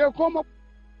de ko mo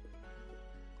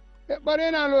e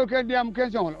barena lo ke diam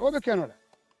kenson o be kenola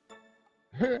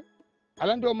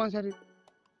alando mansati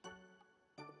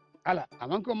ala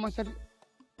aman ko mansati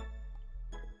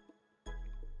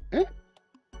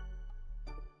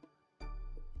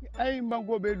ay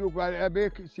mango be do ko abe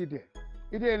site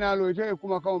ite na lo ite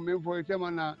kuma kaw men fo ite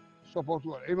mana support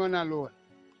wala e mana lo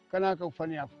kana ka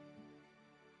fani af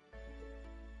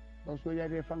ba so ya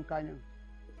de fankanya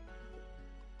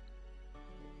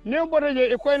ne bodeje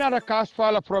e ko ina da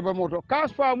kasfa la problème moto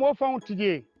kasfa mo fon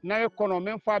tije na ekono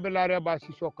men fa be la reba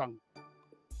si sokan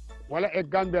wala e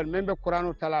Gambia men be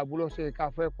Qur'anu tala bulo se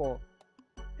ka fe ko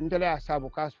ndele asabu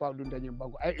kasfa dun dañi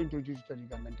bango ay introduce to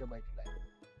diga men te bay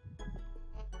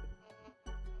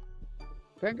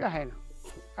penga hayna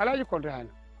alaji konte hayna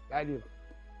ladi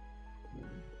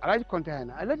alaji konte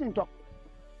hayna alaji tok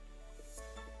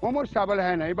momor sabala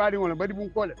hayna ibadi wala badi bun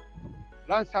kole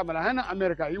lan sabala hayna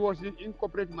America he was in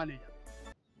corporate manager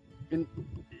in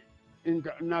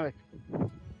nawet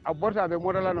aborta the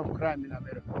model of crime in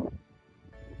America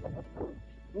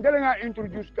ngale nga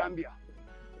introduce Gambia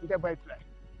nte bay fly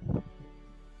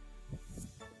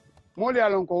moli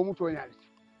alon ko muto nyaali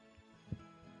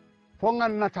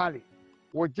fongan natali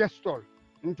wo gestol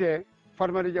nte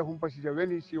farmarija humpasija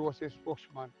when he was a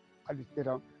spokesman at the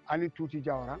state ani tuti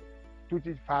jawra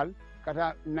tuti fal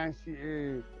kata Nancy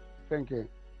fenke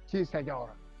Cisa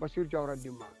jawra Basir jawra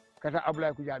dimma kata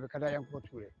Ablaye Kujabe kata Yankuba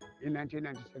Touré in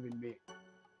 1997 May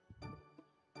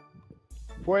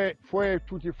foye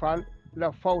tuti fal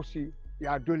la Fauci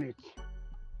ya donate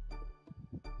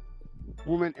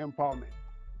women empowerment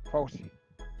Fauci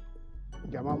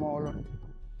jama mawolon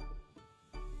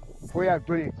foya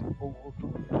donate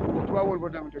tuwa wol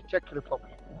bodam to Czech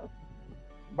Republic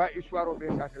ba histoire o be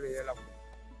satale yela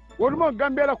wodmo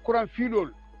Gambia la Quran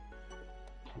filol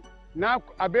na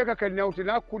abeka kan nawti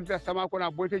na kunta sama ko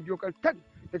na boyte jokal tak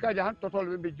e kaja han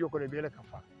totol be jokole be la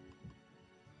kafa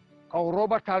kaw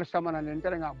Robert Tal samana nen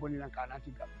tere nga boni nan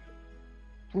kanati Gambia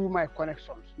through my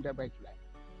connections nde bayt lay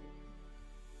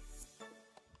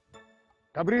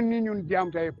kabrin ni ñun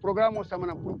diam tay programme o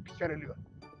samana pour Sierra Leone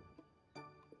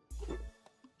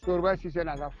Sorba Cissé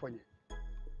na la foñe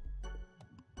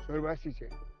Sorba Cissé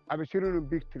abe sirunu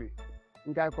big three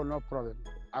ngay ko no problem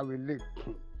I will live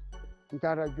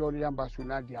ntara joni yamba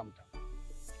suna diamta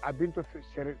abinto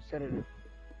Sierra Leone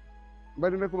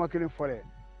mbadi me ko makilin fole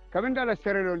kabinda la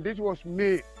Sierra Leone this was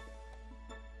May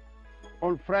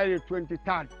on Friday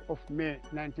 23rd of May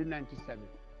 1997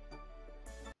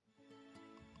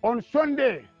 on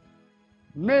Sunday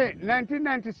May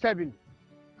 1997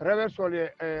 Reversole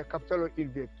capital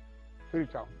Ilbet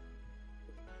Freetown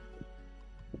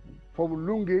from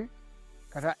Lungi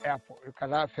kata airport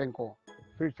kata Fenko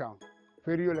Freetown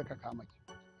Ferio le kakamachi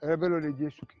rebelo de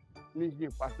jesuki ni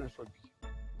partner solbi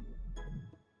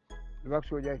lubak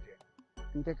so jaite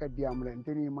inte ka diamla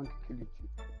inte ni manki kiliti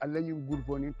alla ni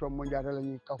gurbo ni to mo jaata la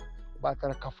ni kaf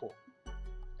batara kafo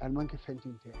al manki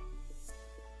fentinte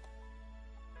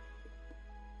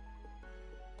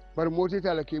bar moti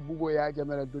tala ke bubo ya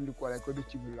jamala dondi ko la ko be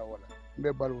cibil la wala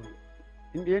be balwoni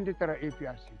indi yende tara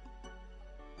APRC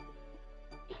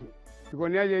ko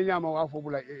ne ye nyama wa fo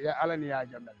bula ya ala ni ya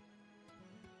jamal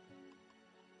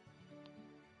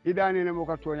idani ne mo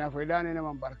ka tonya fo idani ne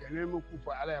man barka ne mo ku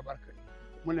fo ala ya barka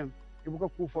munem ibuka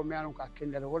ku fo me anon ka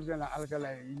kendere wordena ala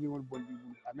tala yi wol boldi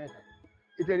bul ameta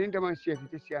ite ni man chef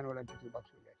ite sian wala titi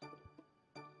bakso le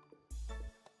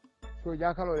so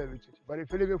jakalo le bitti bari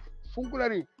fele be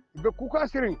funkulari be ku ka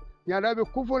sirin nyaada be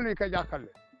ku fo ni ka jakalle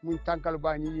mun tankal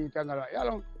ba ni tankal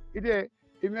yalo ide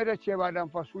imeda cheba dam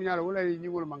fa sunyala wala yi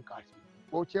wol man kasi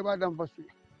o cheba dam fa su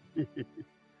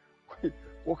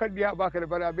o kadi ya bakale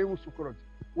bara be musukuroti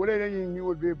wala ni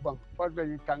wol be bang fa da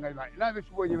ni tangal ma ina be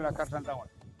subo nyimla kartan tawal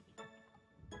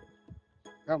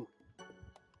yam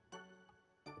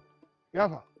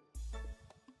yafa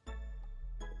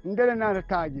ndele na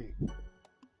taaji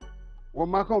wo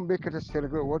makon be kata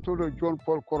serve woto do John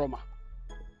Paul Koroma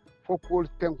fo ko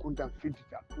tenkunta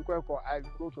fitita ko I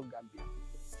go to Gambia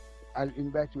I'll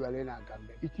invite you alena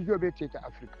Gambia itijo be tete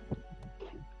Africa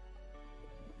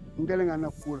ndele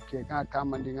ngana cool ke ka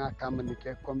tamandi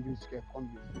ke convince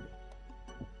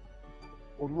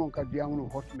o mon ka diamu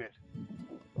hotmail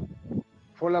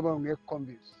fo la ba nge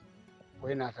convince ko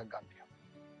ina ta Gambia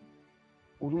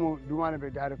udumo dumane be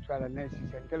direct sala nesi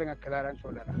sen ndele nga clearance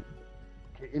so dara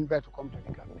ke invite to come to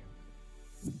the Gambia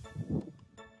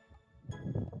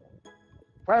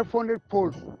 500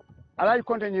 poles alay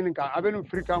konte nyin ka abenu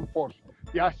African force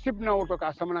ya sibna woto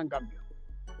ka samana Gambia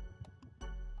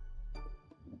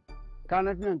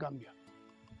kanat na Gambia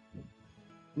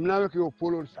mnawe ko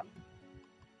polo sang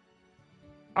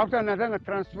after na tanga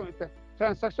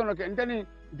transaction ke ndani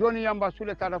joni yamba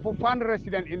sule tada fo fan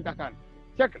resident in Dakar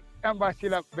check embassy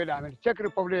la bedame check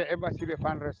republic embassy le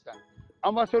fan resident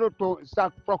ambassador to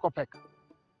Sak Prokopek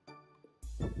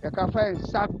e ka fay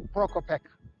Sak Prokopek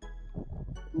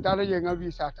ndala ye nga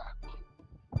visa ta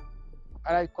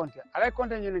alay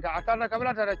konte nyin ka atana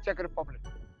kabla ta check republic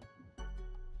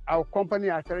our company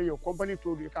atare your company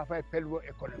to you ka fay pelvo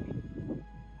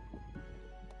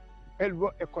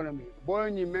economy boy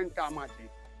ni menta mati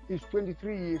is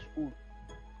 23 years old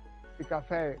you ka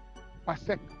fay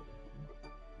pasek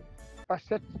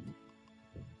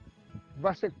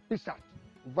vasek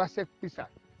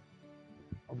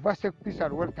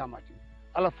pisat welcome ati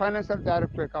ala financial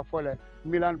director ka fole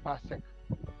Milan Pasek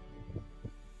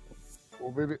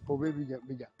o bebe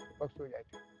bija bakso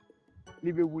yaati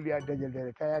ni be wuli a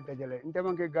dajale kaya dajale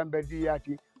ndema ke Gambia di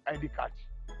yaati ID card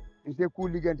nse ku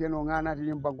ligante no nganati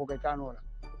yim banko ke tanola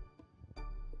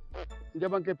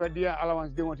ndema ke pedia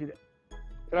allowance de moti de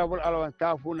travel allowance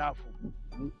tafu nafu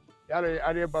yalo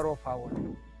ade baro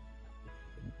fawon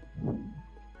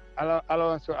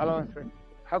allowance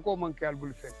hako man ke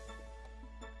albul fe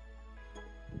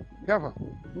yafa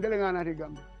ndele nganati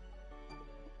Gambia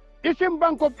Isim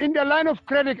Bank in the line of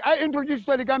credit I introduced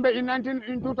to the Gambia in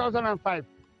 2005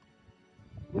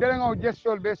 ndele ngaw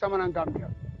gestol be samana Gambia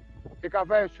e ka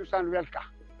fay Susan Welka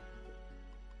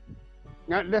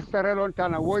nga lesterelon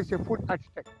tana voice food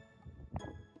architect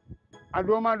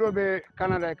adoma do be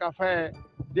Canada e ka fay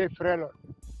de frelon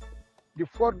the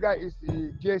fourth guy is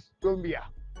Jess Dombia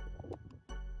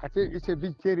ate is a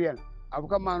vegetarian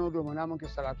abuka mano do manamo ke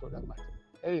salato da mat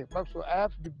hey bakso I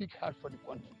have the big heart for the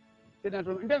country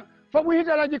then famu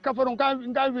hitala jikka foron ka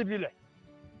wirdile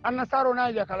anna saro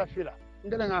na ja kala fila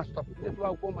ndele nga stop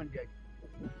ndetwa ko man gaji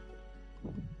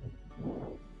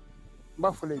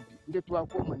bafule bi ndetwa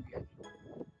ko man gaji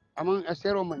amon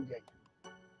asero man gaji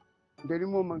ndeli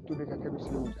mo man to be ka kebisi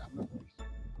mo am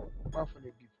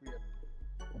bafule bi fuya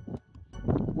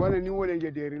wala ni wala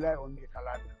je de rely on the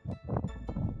kalanda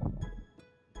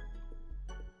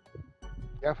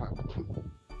yafa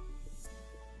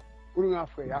kurunga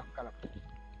fo ya kala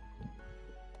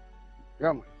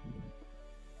yama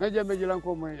na jambe jilan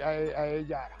ko moy ay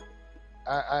jara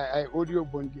ay audio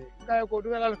bonje kay ko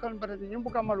dugal kan batati nyimbu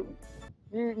kamalu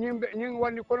ñi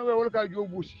wandi kono we wolka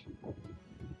jobusi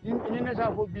ñi ne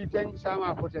sa fo bi ten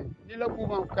sama fo ten ni la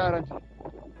kuma 40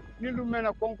 ni lu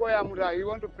mena konko ya muta yi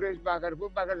wonto press bakar fo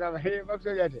bakar sa he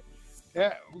bakso yate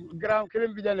gram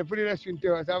kelem bi jande furi la sunte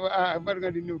sa bar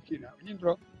nga di nukina ñi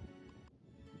tro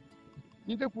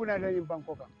ñi te kuna dañu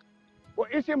banko kam for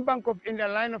Asian Bank in the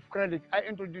line of credit, I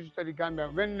introduced to the Gambia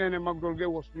when Nene Magdolge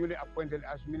was newly appointed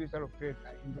as Minister of Trade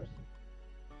and Industry.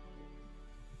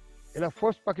 The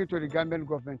first package to the Gambian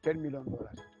government, $10 million.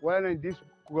 When this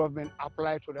government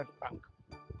applied to that bank,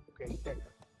 okay, check.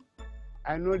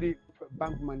 I know the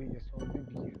bank managers or the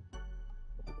BA.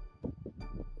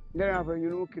 Then after you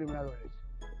know criminal lawyers.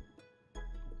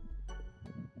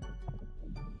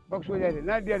 Box what I did.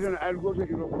 Now I'll go to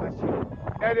Europe and see.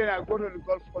 Now then I'll go to the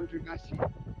Gulf country and see.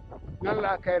 Now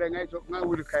la Kaira, now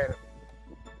with Kaira.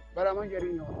 But I'm not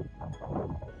getting you.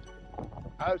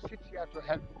 I'll sit here to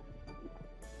help.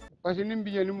 Parce que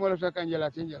nimbi je nimmo la saka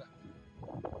njala tinjala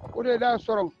ode da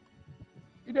sorong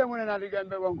ide mo na diga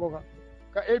mbe banko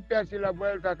ka APRC la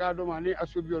boyel ka do mani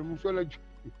asubiol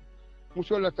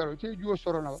musola taro te juo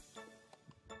sorona ba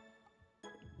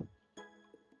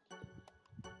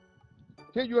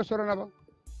te juo sorona ba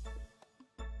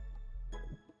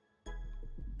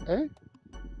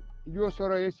juo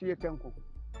soro yesi tenko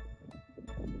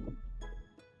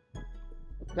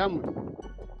dam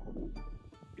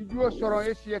juo soro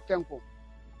yesi tenko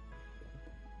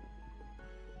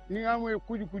ni ngamu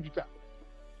kujuta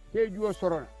te juo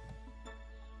sorona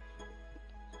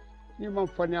ni man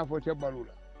fanya fo te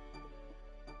balula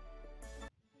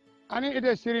ani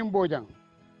ide sirim bojang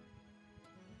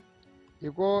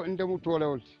iko ndemu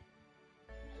tolewolti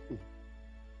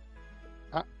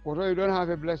woto you don't have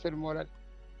a blessed moral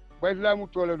baytla mu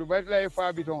toledu baytla e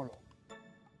fa biton lo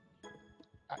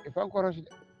e fa ko rosi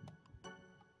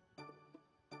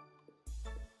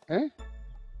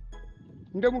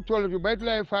ndemu toledu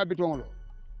baytla e fa biton lo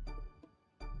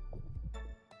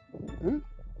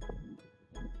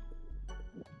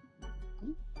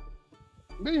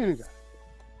Beyinika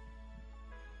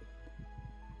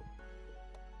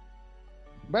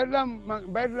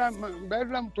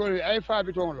baytlam tole ay fa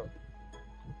biton lo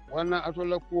wana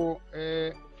atola ko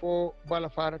fo bala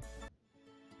farat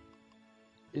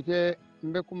ite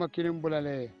mbe kuma kirim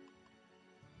bulale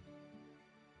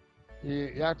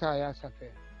yata ya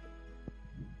safe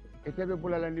ite be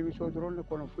bulala ni mi sodron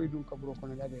ko no fuydum kabro ko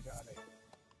no dade ta alay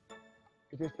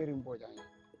ite serim bojang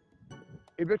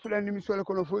ibe tulani mi sole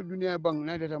ko no fuy dunya bang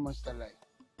na data mastalay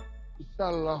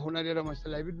inshallah na data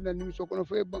mastalay bi dunya mi so ko no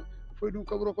fuy bang fuydum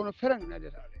kabro ko no ferang na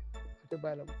data alay ite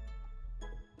balam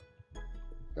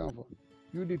Kanfo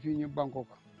UDP ñu banko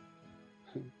ko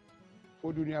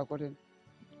fo dunia ko ten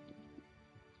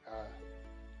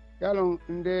yalon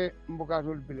nde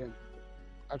mbokatol bilen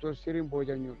atol sirim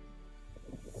boja ñul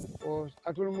o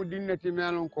atol mu dinnati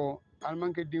melon ko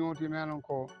almanke dingoti melon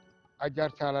ko a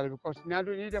jartalal because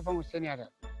nadu ni defa mo senata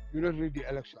you not read the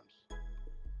elections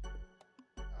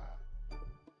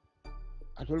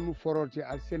atol mu foroti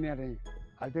al senata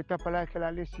al de tapala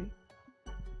kala lesi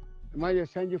ma ye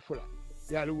sanji fula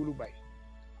ya wulu bay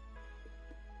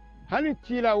hani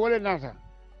tila wala nata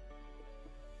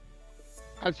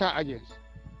alsa agents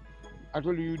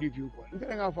atol UDP ko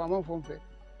ndere nga fama fon fe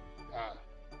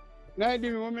na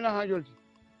dimi mo mina ha jolti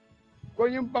ko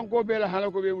nyim banko be la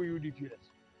hala ko be mu UDP la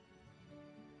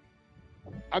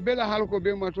abela hala ko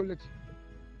be mu tolati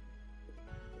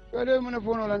so de mo na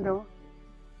fono lan dama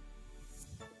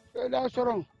so da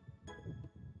sorong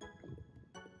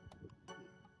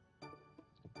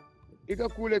ika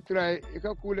kule try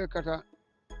ika kule kata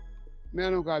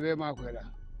meno ka be ma ko la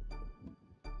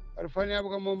ar fani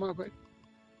abuka mo ma ko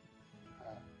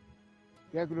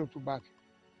ya gro to back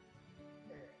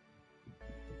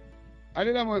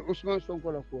ali la mo Ousmane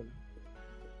Sonko la ko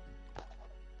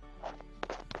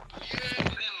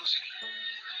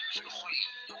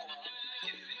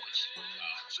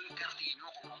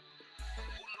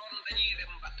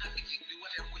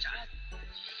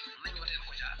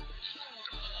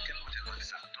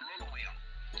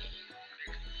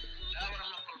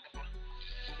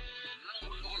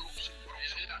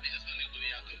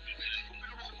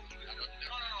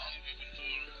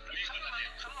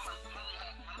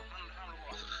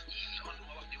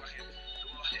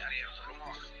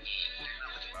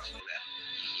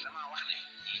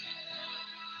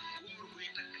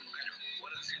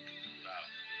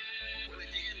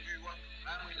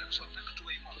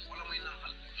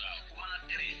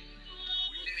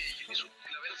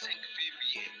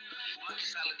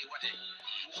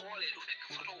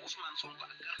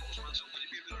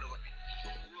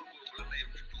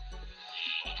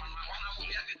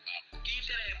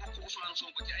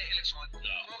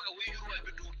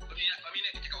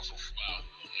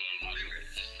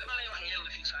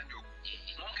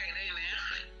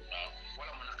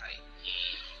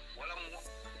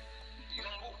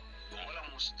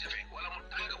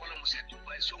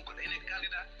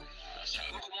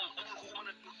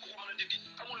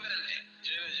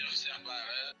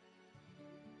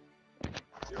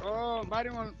bari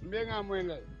mon be nga moy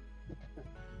lay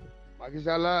Macky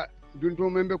Sall dunto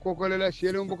membe kokole la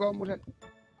sele mbuka mutal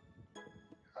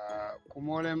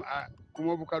kumolem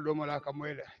kumo buka do mala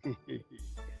kamoyla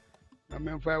na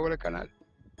men fay wala kanal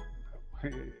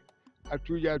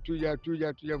atuja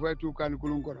fay tu kan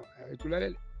kulun kono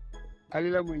tulale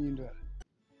alila mo nyindo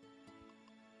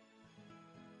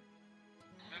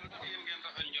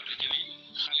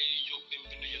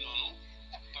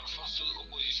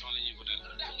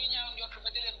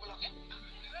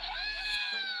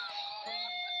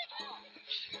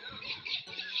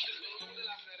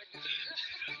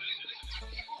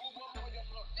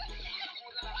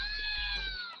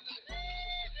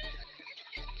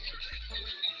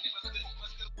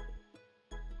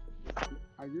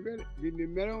ajibel bindi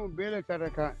melo bele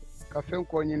taraka ka fen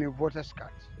ko nyini voters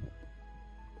card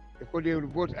e ko de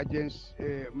vote against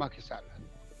Macky Sall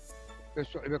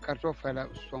be karto fala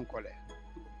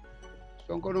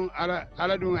sonko dum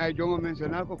ala dum ay jongo men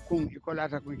sona ko kun iko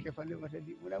lata kun ke fande wata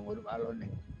di mula modu balon ne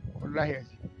wallahi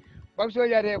asi babso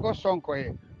yare ko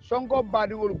sonko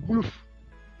badi wol buluf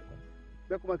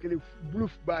be ko makili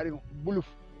buluf bari buluf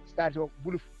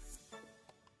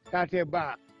starte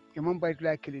ba e mon baytu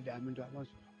la kili da min to amon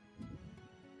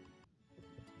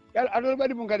yal adol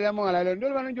badi mun kadi amon ala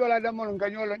ndol man jola da mon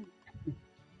nganyolo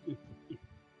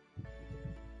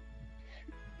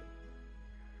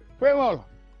Femol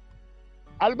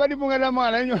albadi bunga da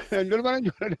mala ndol man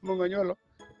jola da mon nganyolo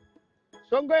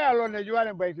songo ya lo ne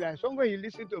juwale baytu la songo he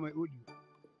listen to my audio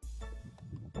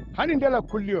hani ndela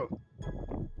kulliyo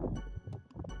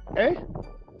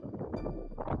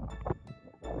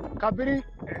kabiri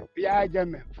ya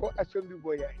jamme fo assembly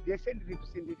boya de send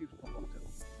representative ko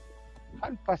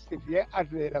han pastif ye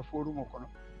adre la forum kono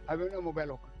abeno mo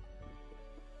belo ko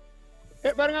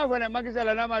barnga fone Macky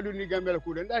Sall na ma duni Gambia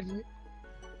ko den dati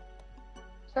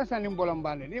sasa ni mbolam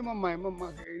bande ni mamma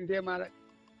nde mala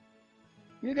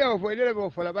ni de fo de bo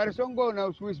fo la bar songo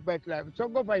na Swiss bike life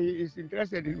songo fa he is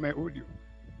interested in my audio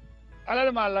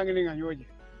alal ma langni nga nyoje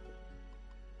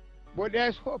bo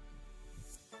there's hope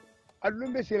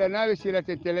adumbe sila nawe sila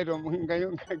tetele do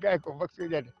ngayo gay ko vaccine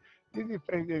jade this is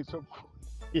president Sonko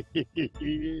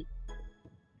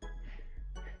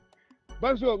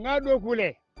baso ngado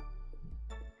kule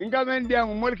inga men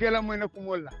diam molke la mo na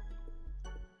kumolla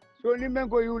so ni men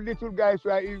ko you little guys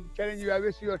who are challenge you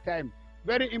waste your time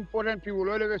very important people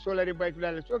all the solary bike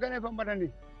dal so kan fa matani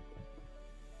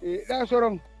da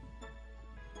sorom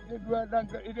de dua dan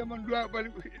ide man dua bali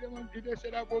ide man ide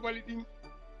seda bo bali ding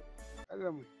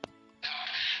alamu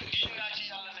ci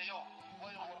yalla ne yow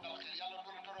boy mo dal xel yalla do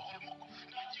la toroxal mukk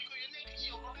ndax jikko yu nekk ci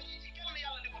yow do nga ci kenn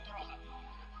yalla di ko toroxal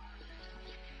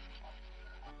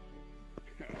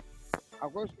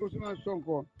ako Ousmane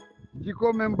Sonko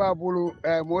jikko men babulu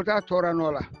mota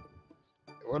toranola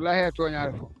wallahi to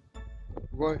nyaare fo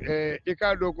go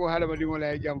ika do ko halama di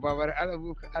mola jam fa bare ala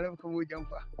ko mo jam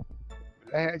fa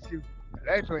wallahi ci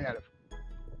lay to nyaare fo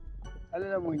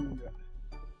ala mo nyindo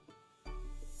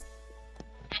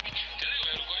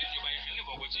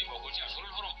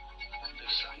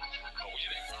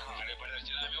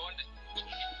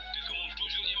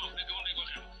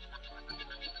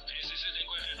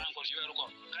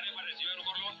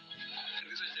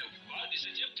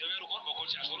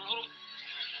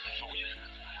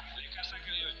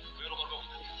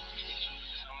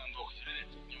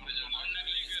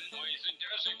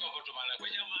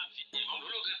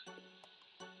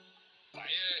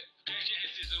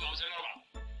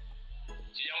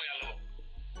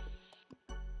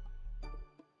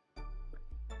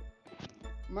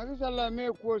Macky Sall me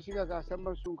ko siga ka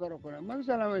samba sunkaro ko Macky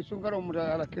Sall me sunkaro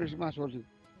muta ala Christmas oti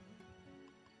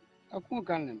akun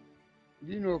kanen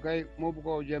dino kay mo bu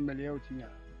ko jembel yow ci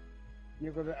ñaar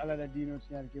ni ko be ala da dino ci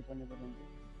ñaar ke fane ko don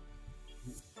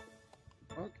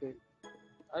okay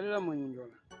ala mo ñu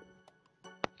ndona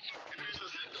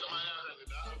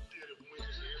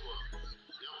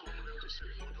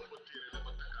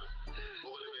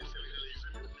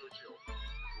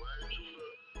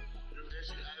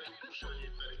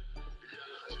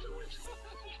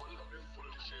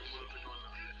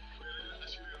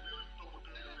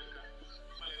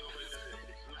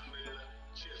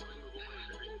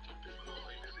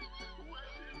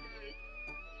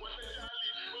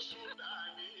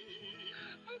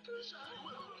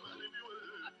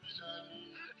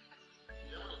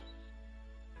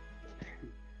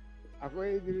ako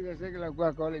idiri segla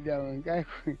kwa ko le jam kay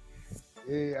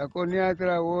ako ni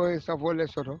atra wo safole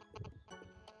soto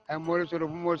ay mo soto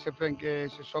bu mo se fenke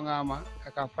se songama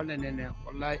aka fanne nene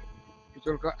wallahi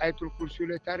itol ko aytul kursi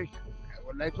le tarikh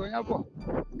wallahi to nyabo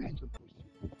aytul kursi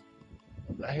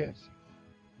wallahi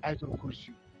aytul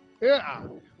kursi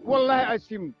wallahi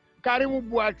asim kari mu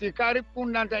buati kari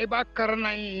kundanta iba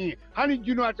karana yi hani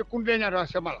jinu ate kundenya ra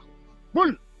semala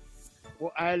bul o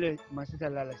ale masita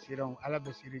lala sirong ala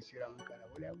be siri sirang kala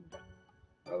wala muta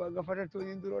baba gafata to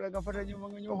induro la gafata nyuma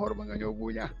nga nyo horba nga nyo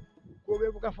bunya ko be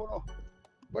buka fono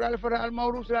boral fara al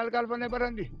mawrus al galfane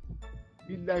barandi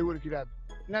billahi wal kitab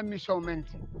na mission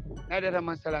menti na dara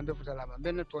man salam be futalama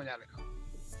ben to nyala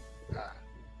ka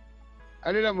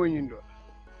ale la mo nyindo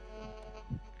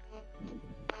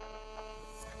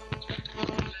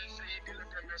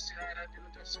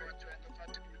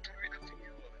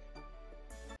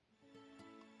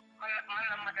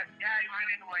madame Ndiaye maa ngi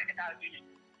leen di woowee États-Unis.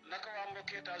 naka waa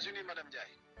mbokki États-Unis madame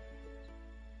Ndiaye.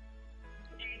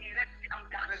 ñu ngi nii rek di am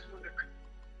jaaxle suñu dëkk.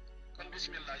 kon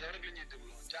bismillah yow rek la ñuy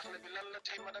déglu jaaxle bi lan la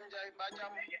tey madame Ndiaye mbaa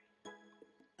jàmm.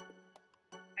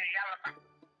 yàlla tax.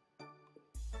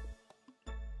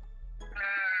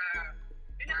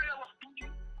 dinaa la wax tuuti.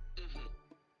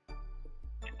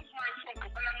 ci Ousmane Sonko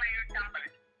bala may tàmbale.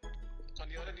 kon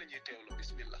yow rek la ñuy teewlu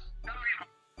bismillah.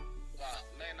 waaw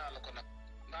nay naa la ko nag.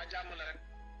 mbaa jàmm la rek.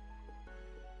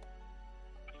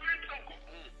 Ousmane Sonko.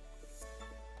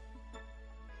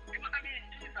 bi ma amee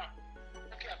 10 ans.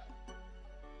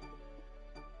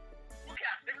 fukki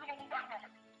at déglu ma bu baax ma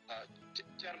xam. waaw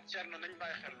Thierno nañ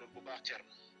bàyyi xel loolu bu baax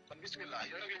Thierno kon bismillah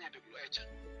yow rek la ñuy déglu ay ca.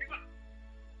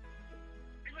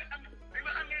 bi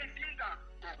ma amee 10 ans.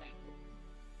 dafa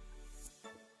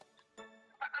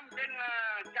am benn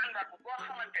jàngat boo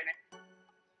xamante ne.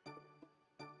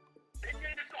 dañ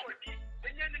leen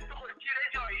di toxal ci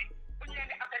région yi bu ñu leen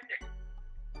di affecté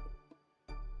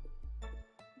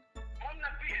moom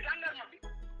nag fii gendarme bi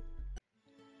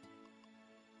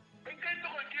dañ koy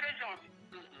toxal ci région bi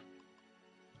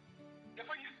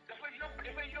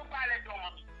dafay yóbbaale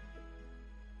doomam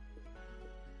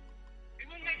bi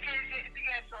mu nekkee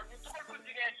Ziguinchor ñu toxal ko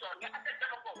Ziguinchor ñu affecté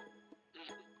ko foofu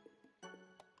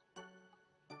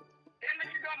kenn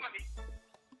ci doomam bi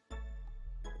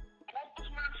moom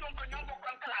Ousmane Sonko ñoo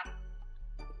bokkoon classe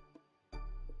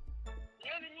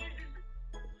ñenn ñuy dund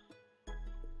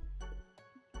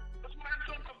Ousmane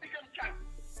Sonko bigam can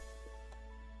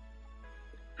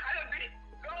xale bi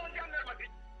doomu gendarme bi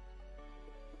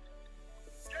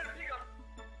jël bigam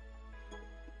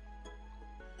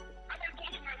amal ko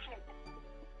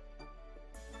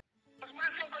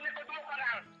Ousmane Sonko ne ko duma ko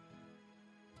laal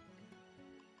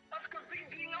parce que big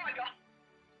bi nga ma jox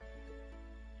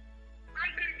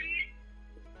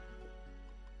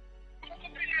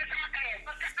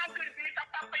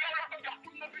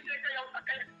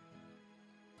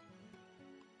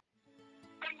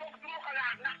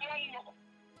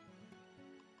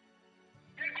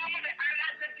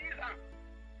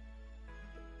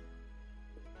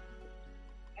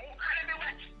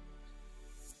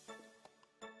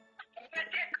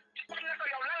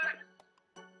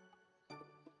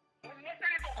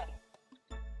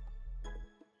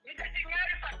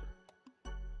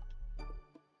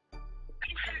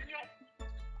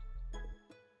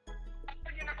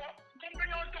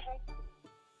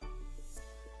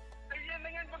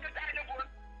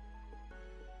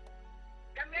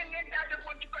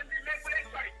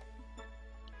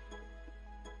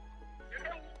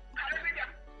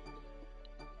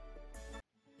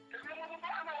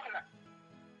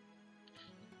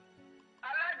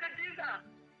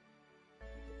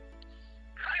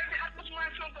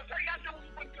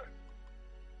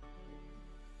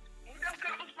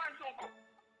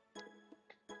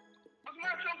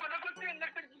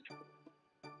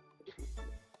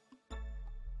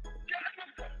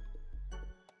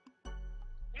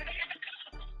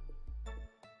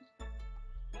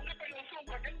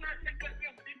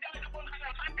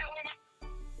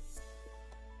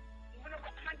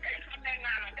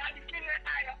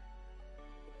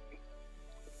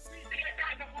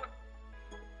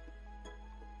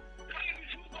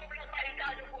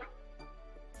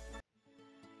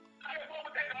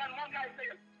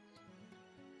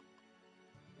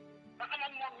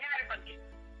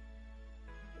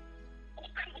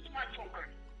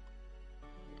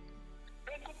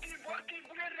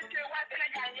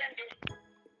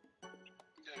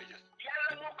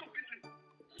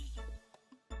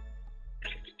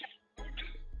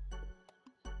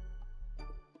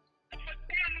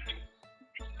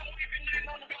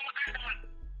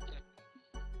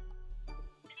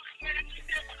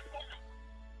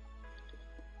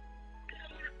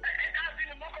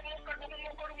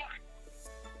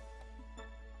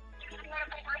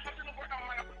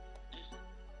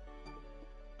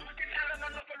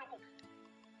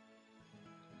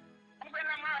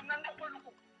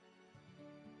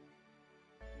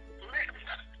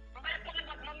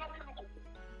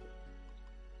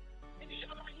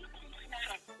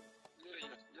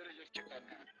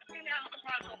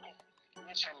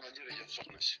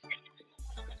soxna si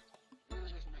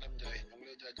madame Ndiaye ñu ngi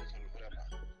lay jaajëfal vraiment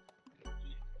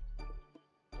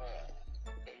waaw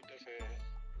loolu defee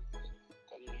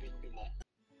comme ligne bi moom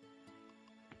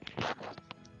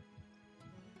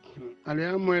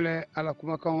aliya moyle ala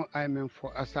kuma kan ay men fo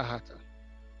asahata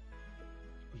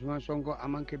Ousmane Sonko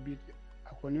amanke bi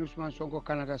akoni Ousmane Sonko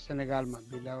Canada Sénégal ma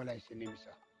billahi wala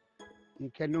sinimisa ni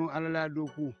kenno ala la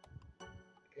doku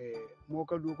mo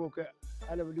ka doko ke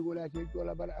ala bi wala ke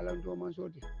dola bar ala do man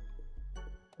soti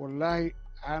wallahi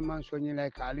a man so ni lay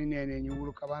kali nene ni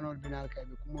wuru kabanol binal kay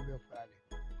be kumo be faale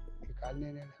e kal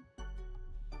nene la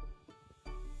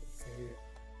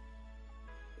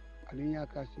alinya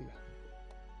kasila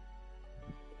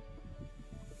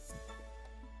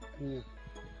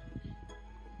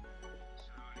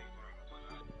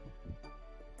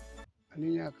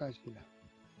alinya kasila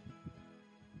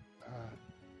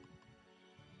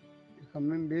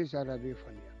kamen be sara be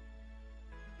fanya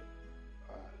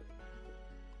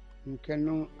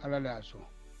kenno ala la so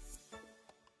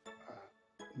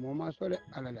mo ma so le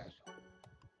ala la so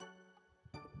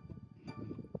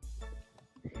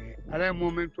ala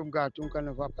momentum ga tun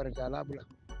kana fa parta la bula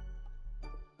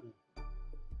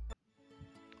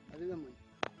ala man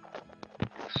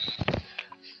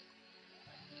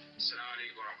assalamu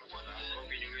alaykum wa rahmatullah ko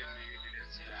bi ñu ngi nuyu di leen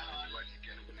ziar wàcc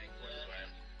kenn ku nekk waaye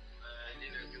li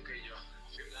nag ñu koy jox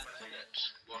fi mu patriote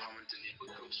boo xamante ni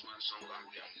bëgg Ousmane Sonko am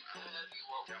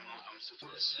jàmm am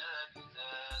sutura ñu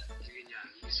ngi ñaan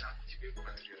ñu sax ci bépp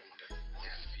patriote mu def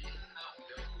ñaan fii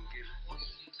def ko ngir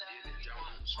yéene jàmm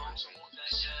Ousmane Sonko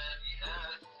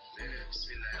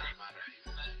bismillahi rahmani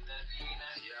rahim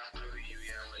ya qawiyu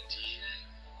ya matin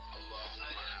allahumma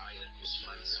a'in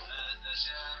Ousmane Sonko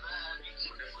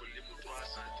mu def ko limu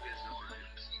 313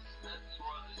 na ko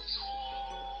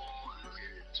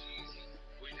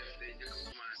buy def day njëkk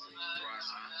commencé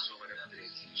 300 soo ko def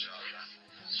 13 incha allah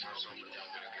Ousmane Sonko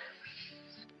jàppale ko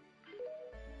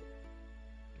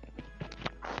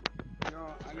yo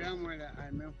aliya moyle ay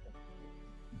men fo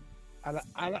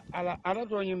ala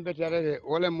to ñim betere de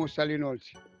wala musalinol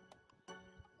si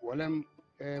wala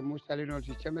musalinol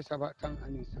si ceme saba tan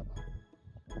ani saba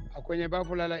akonye ba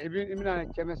fulala ibina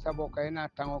ceme sabo kayna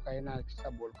tango kayna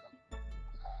sabol kam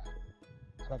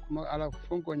ala kuma ala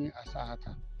fonko ni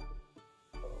asahata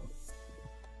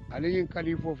aliyin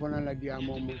kalifo fana la dia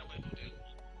momo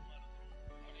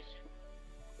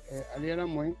aliyana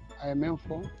moy ay men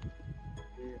fo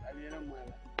aliyana moy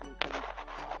ala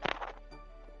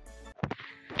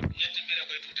ñetti mbir a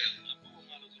koy tuuteel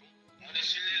mu ne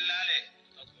suñ leen laalee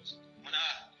mu ne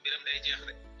mbiram day jeex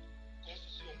rek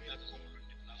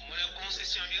mu ne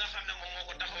constitution bi nga xam ne moom moo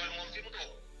ko taxawal moom fi mu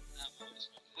toog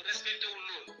bu respecté wul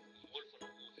loolu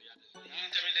ñun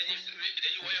tamit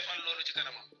dañuy woyofal loolu ci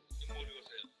kanamam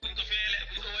buñ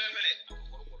ko woyofalee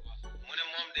mu ne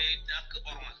moom day ñàkk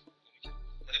orma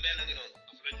mu ne benn ngi noonu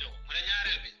mu ne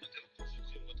ñaareel bi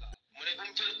mu ne bu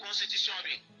mu jël constitution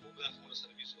bi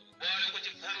boole ko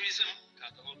ci service am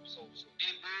di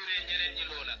buuree ñeneen ñi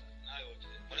loola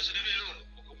mu ne su defee loolu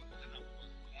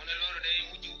mu ne loolu day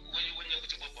mujj wëññeeku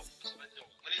ci boppam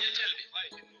mu ne ñetteel bi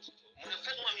mu ne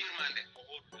foog mu am yërmande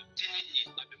ci nit ñi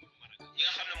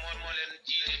nga xam ne moo leen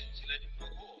jiite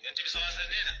yonent bi sallallahu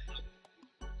alayhi wa sallam nee na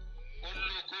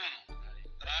kullukum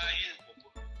raa'in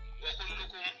wa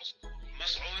kullukum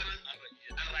mas'uulun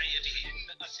an ra'iyatihi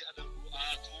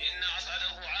inna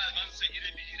as'adahu 'aam man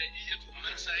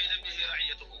sa'ida bihi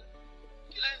ra'iyatuhu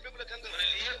ila en bebula kanga wala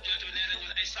li yeb joto nee na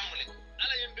ñun ay sàmm lañ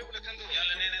ala yem bebula kanga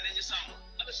yàlla nee na nañu sàmm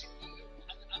ala si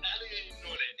ala yey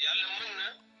noole yàlla mën na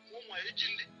moom mooy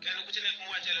jindi kenn ku ci nekk mu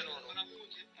wàcce la noonu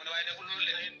mu ne waaye deful loolu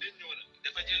leen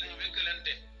dafa jël ñu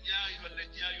wékkalante yaa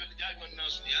ayyuhan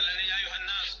naasu yàlla ne yaa ayyuhan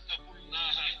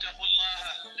naasu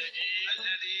ittaqullaha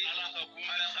alladi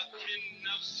xalaqakum min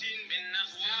nafsin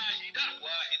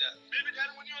waahida bébi daal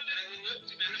mu ñëw leen ñun ñëpp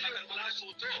ci benn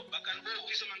bakkan boobu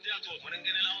mu ne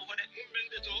ngeen amu fa de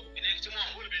bi nekk ci moom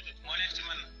moo nekk ci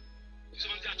man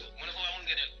mu ne ko amul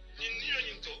ngeen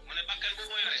mu ne bakkan boobu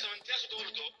mooy rek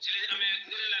ci lañ amee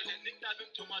ngëneelante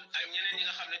ak ñeneen ñi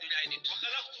nga xam ne duñu ay nit wa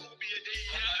xalaqtuhu bi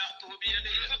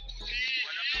yadayya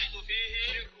wa nafaxtu fiihi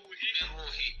min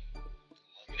ruuhi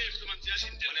mu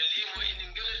ne lii mooy indi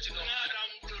ngëneel ci doomu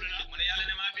aadama mu ne yàlla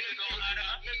ne maa bind doomu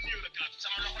aadama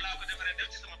sama loxo laa ko defaree def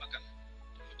ci sama bakkan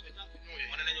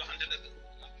mu ne nañu waxante dëgg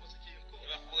ñu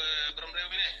wax borom réew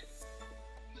mi ne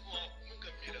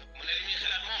mu ne li muy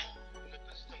xalaat moom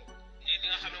njiit yi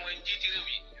nga xam ne mooy njiiti réew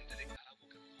yi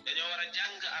dañoo war a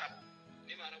jàng arab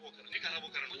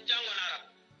buñ jàngoon arab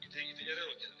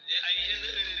ay yenn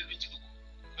erreur duñ ci dugg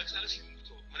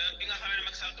mu ne bi nga xam ne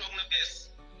Macky Sall toog na bees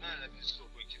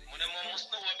mu ne moom mos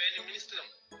na woo benn ministre am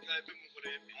kay be mu ko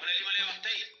lay mu ne li ma lay wax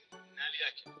tey naal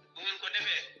yaaki bu ngeen ko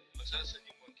defee ba sa sa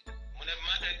ñi mon kita mu ne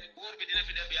ma buur bi dina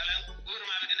fi def yàlla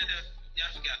gouvernement bi dina def ñaar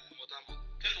fukki at moo tax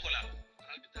kenn du ko laal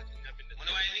mu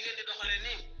ne waaye ni ngeen di doxalee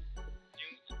nii ñu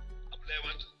Abdoulaye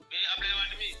Wade bi Abdoulaye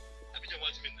Wade mi Abidjan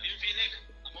Wade mi li fi nekk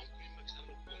amam ku Macky Sall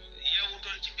ko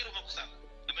yeewutoon ci mbiru Macky Sall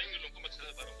amay ngi lon ko Macky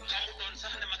Sall baro xamutoon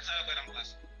sax ne Macky Sall koy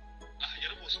remplacer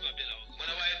yara bo suba be la mu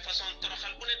ne waaye façon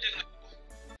toroxal bu ne teg na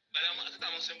bala ma atata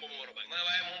mo sembo mo wara bay mu ne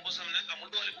waaye moom bosam nag amul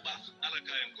doole bu baax ala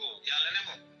kaayam ko yàlla ne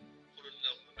ko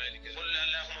qul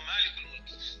allahumma malikul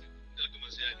mulki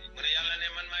mu ne yàlla ne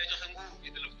man maay joxe nguur gi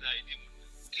dala tay di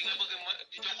ki nga bëgg ma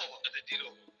di joxo ko ata dilo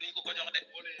duñ ko ko jox de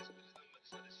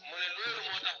mu ne loolu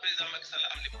moo tax président Macky Sall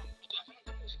am li mu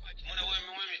mu ne wooy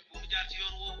mi bu mu jaar ci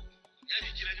yoon woowu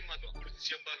yaa ji la ñu ma do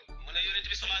politicien baro mu ne yonent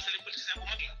bi sallallahu alayhi wasallam politicien bu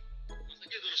mag la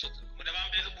mu dafa am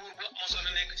benn buur bu mosoon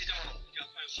a nekk ci jamono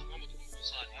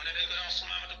mu ne dañ koy wax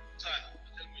Sumaamatu Saan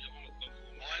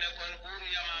moo nekkoon buuru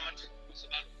Yamaamatu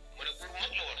mu ne buur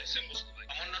mag la woon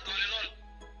amoon na doole lool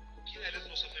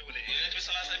yonent bi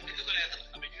sallallahu alayhi wasallam bind ko lettre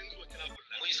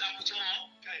muy sàkku ci moom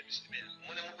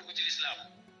mu ne mu dugg ci lislaam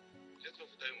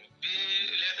bi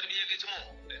lettre bi yeggee ci moom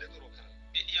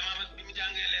bi Yamaamat bi mu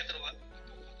jàngee lettre ba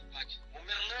mu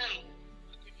mer lool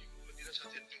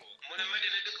mu ne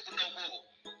Madina dëkk bu ndaw boobu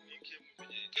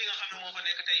kii nga xam ne moo fa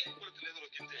nekk tey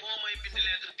moo may bind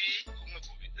lettre bii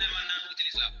ne man naa dugg ci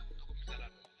lislaam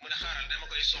mu ne xaaral dama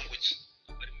koy songu ci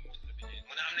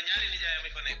mu ne am na ñaari nijaayam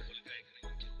yi fa nekk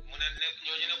mu ne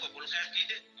ñooñu ne ko bul xeex kii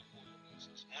de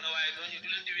mu ne waaye ñooñu du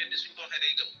leen di weddi suñ ko waxee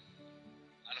day gëm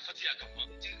ala fatiya kam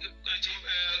ci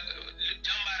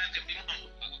jàmbaarante bi mu am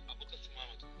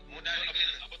mu daal di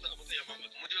génn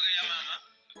mu jóge Yamaama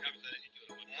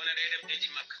mu ne day dem tey ci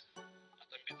Makka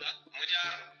mu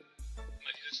jaar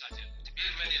Madina Satel ci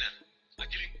biir Madina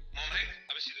ak moom rek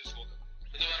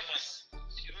mu ngi war fas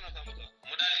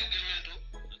mu daal di gëmmentu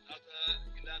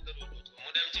mu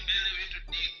dem ci benn wetu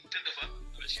di tëdd fa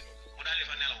mu daal di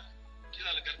fa nelaw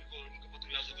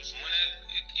mu ne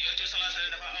yonent bi sallallahu alayhi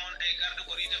wasallam dafa amoon ay garde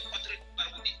corps yi def patrouille par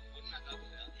guddi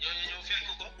ñooñu ñëw fekk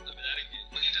ko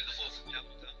mu ngi tëdd foofu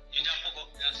ñu jàpp ko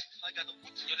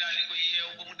ñu daal di ko yeew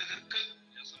ba mu dëgër këg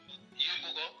ñu yóbbu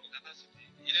ko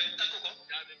ñu dem takk ko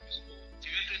ci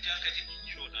wetu jàkka ji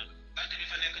bant bi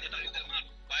fa nekk ñu takk ko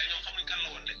waaye ñoom xamuñ kan la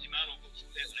woon de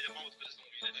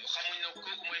xamuñ ne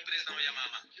kooku mooy président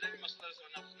Yamaama yonent bi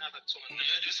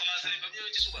sallallahu alayhi wasallam ba mu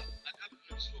ñëwee ci suba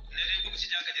ne day dugg ci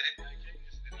jàkka ji rek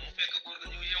mu fekk góor ga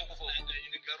ñu yeew ko foofu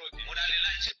mu daal di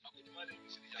laaj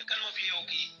kan moo fi yeew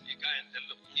kii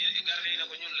ñu garde yi ne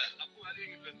ko ñun la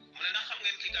mu ne ndax xam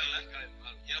ngeen kii kan la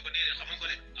ñu ne ko déedéet xamuñ ko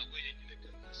de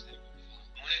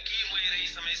mu ne kii mooy rey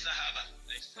samay sahaaba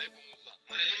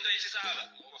mu ne lim rey ci sahaaba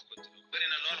bëri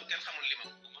na lool kenn xamul limam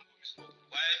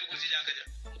waaye dugg ci jàkka ja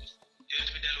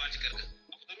yonent bi delluwaat ci kër ga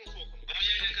ba mu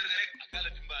yeggee kër ga rek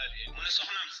mu ne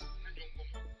soxnaam si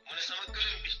mu ne sama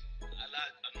gëlëm bi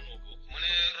mu ne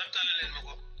rottal leen ma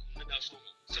ko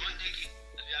sama ndékki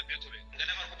nga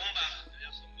defar ko ba mu baax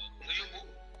nga yóbbu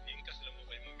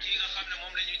kii nga xam ne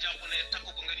moom la ñuy jàpp ne takk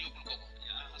ko nga yóbbul ko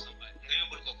nga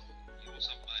yóbbul ko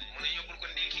mu ne yóbbul ko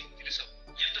ndékki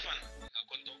ñett fan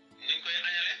dañ koy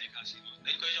añale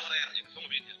dañ koy jox reer lépp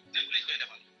lañ koy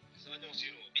defal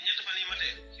bi ñett fan yi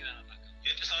matee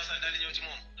yonent bi sallallahu alayhi wasallam daal di ñëw ci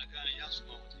moom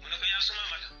mu ne ko yaa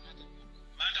Sumaamata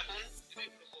maa takun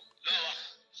loo wax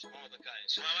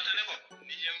Sumaamata ne ko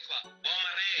boo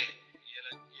ma reyee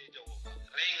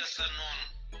rey nga sa noonu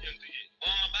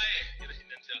boo ma bàyyee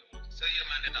sa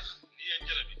yërmande tax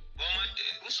boo ma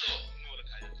rusloo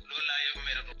loolu laa yëg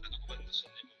meratu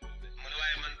mu ne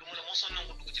waaye man du ma la mosoon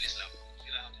nangu dugg ci lislaam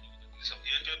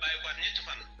yonent bi bàyyi ko waat ñetti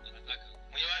fan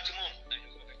mu ñëwaat ci moom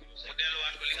mu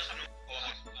delluwaat ko li nga xam ne ko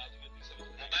waxoon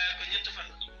mu bàyyi ko ñetti fan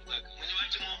mu ñëwaat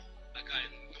ci moom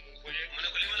mu ne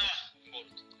ko li ma la wax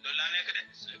loolu laa nekk de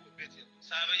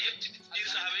saaba yëpp ci biir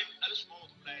saaba yëpp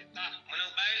mu ne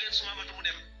bàyyi leen Sumaamatu mu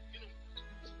dem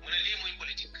mu ne lii muy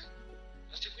politique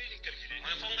mu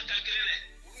ne foog nga calculer ne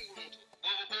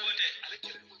boobu boobatee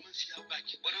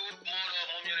bëriwul mooloo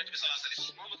moom yonent bi sallallahu alayhi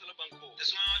wasallam te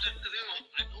Sumaamata réewam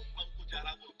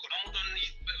amutoon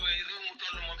réew mu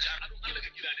toll moom jaar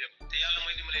te yàlla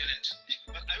mooy dimbale yonent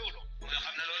mu ne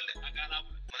xam ne loolu de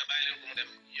mu ne bàyyi leen ko mu dem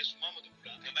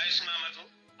ñu bàyyi Sumaamatu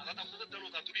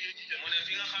mu ne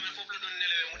fi nga xam ne foofu la doon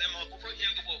nelawee mu dem ba foofu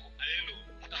yegg foofu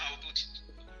mu taxaw tuuti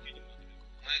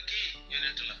mu ne kii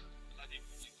yonent la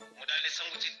mu daal di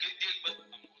sangu ci déeg ba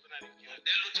mu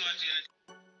dellu ci waat yonent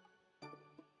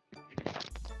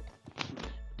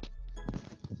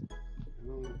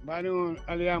bani on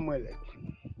aliyamoyle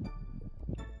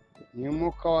ni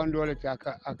mo kawandole ti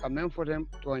aka men foten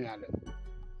toñale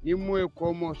ni moye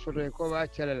ko mo soto ko ba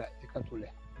celela e katule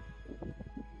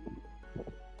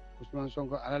Usman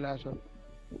Sonko ala la so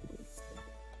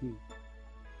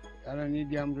ala ni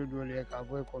diam do dole ka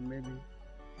fo ko maybe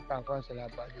ka fa c'est la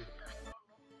base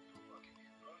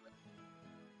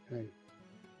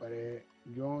bare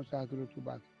jon sakru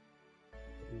tubak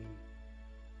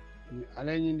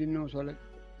ala ñindi no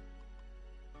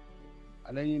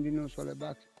sole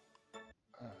bak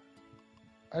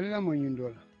ala mo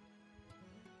ñindola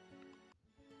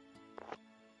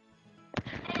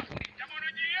jamono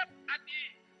ji yëpp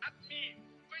at mi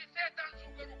kuy seetaan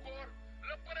suukaru koor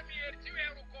le premier ci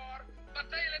weeru koor ba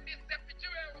tey le 17 ci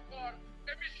weeru koor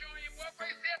émission yi boo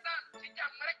koy seetaan ci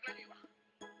jàmm rek la ñuy wax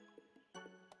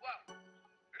waaw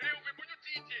réew mi bu ñu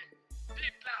tiitee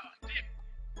tiit laa wax tiit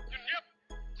ñun ñëpp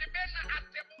ci benn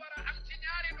atte bu war a am ci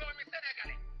ñaari doomi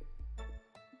sénégalais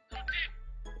ñu tiit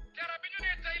kera bi ñu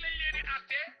ne tey lañ leen di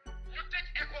atte ñu tëj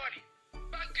école yi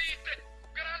banque yi tëj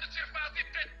grande surface yi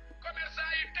tëj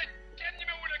commerçant yi tëj kenn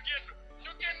ñemewul a génn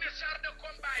ñu génne char de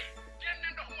combat yi génne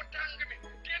ndox mu tàng mi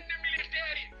génne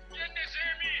militaire yi génne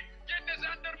GMI yi génne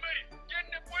gendarmerie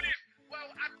génne police waaw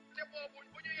atte boobu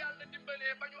bu ñu yàlla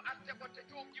dimbalee ba ñu atte ko te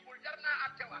coow jibul jar naa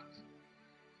atte waat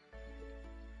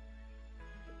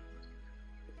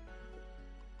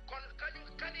kon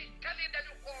kali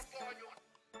dañu koo tooñoon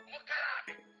mu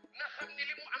kalaame na xam ni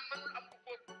li mu am manul am bu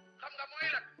góob xam nga mooy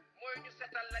lan mooy ñu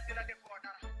setal la di la defoo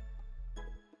dara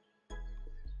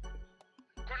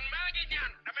kon maa ngi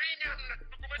ñaan damay ñaan nag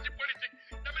dugguma ci politique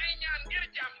damay ñaan ngir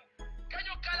jàmm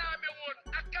kañu kalaame woon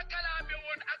ak ka kalaame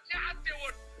woon ak ña atte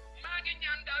woon maa ngi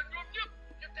ñaan daal ñoom ñëpp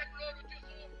ñu teg loolu ci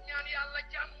suuf ñaan yàlla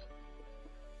jàmm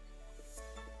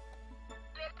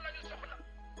loolu la ñu soxla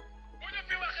bu ñu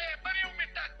fi waxee ba réew mi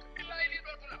tàkk billaay lii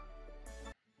dootu la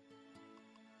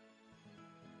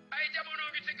ay jamono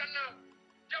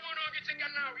ngi ci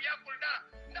gannaaw yàggul dara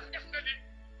ndax def nga lii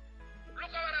lu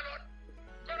ko waraloon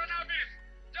coronavirus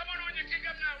jamono ngi ci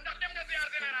gannaaw ndax dem nga ziar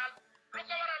général lu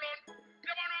ko waraloon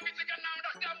jamono ngi ci gannaaw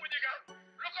ndax gàmmu ji nga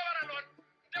lu ko waraloon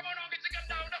jamono ngi ci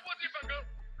gannaaw ndax wasifa nga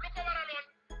lu ko waraloon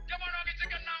jamono ngi ci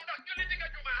gannaaw ndax julli ji nga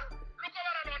jumaa lu ko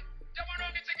waraloon jamono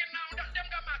ngi ci gannaaw ndax dem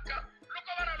nga màkka lu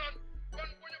ko waraloon kon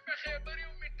bu ñu fexee ba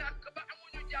réew mi tàkk ba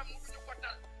amuñu jàmm duñu ko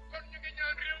dal kon ñu ngi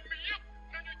ñaan réew mi yëpp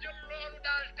nañu jël loolu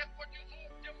daal teg ko ci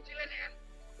suuf jëm ci leneen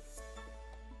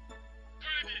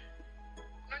jullit yi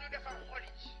nañu defar xol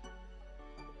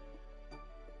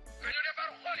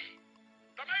yi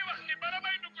damay wax ni bala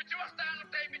may dugg ci waxtaanu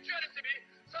tey bi ci yonent bi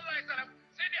sallallahu alayhi wa sallam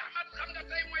Seydi Ahmad xam nga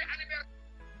tey mooy anniversaire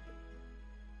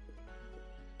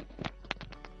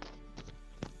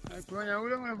ay toña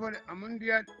wule ngone fode amon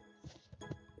diya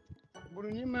buru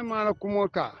ñimme mala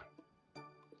kumota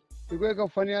ikoy ka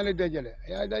fani ale dajale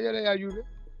ya jube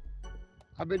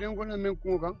abe den ko na men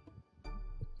kumo kan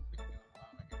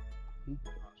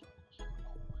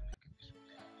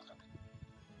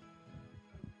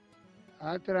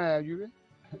atra ya jube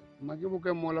magi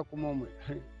buke mola kumo mo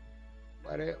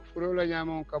bare furo la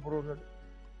nyama kabro to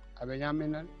abe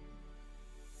nyaminal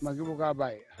magi buka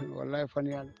bay wallahi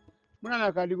fani ale muna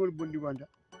na ka digol bondi banda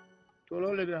to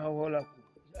lole be hawola ko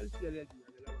alsi ale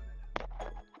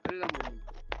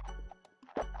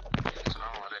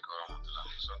Assalamu alaikum warahmatullahi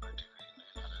wabarakatuh.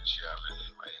 Share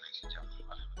may nañ ci jàmm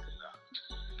alhamdulillah.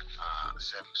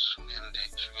 Seet su ngeen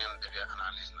defee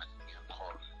analyse nag ngeen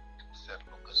xool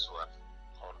seetlu gëstuwaat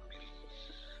xool mbir yi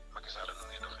Macky Sall nu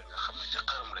muy doxee nga xam ne ca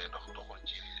xaram lay doxul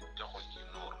ci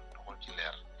nuur doxul ci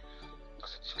leer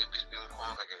parce que gis nga bis bi mu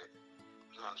convoqué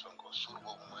Ousmane Sonko suur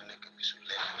boobu mooy nekk bisu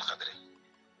Laylatul Qadri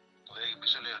léegi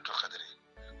bisu Laylatul Qadri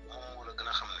moom moo la gën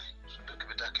a xam ne su dëkk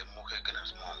bi tàkkee moo koy gën a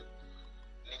moom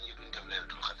nit ñi duñ def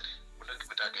Laylatul Qadri bu dëkk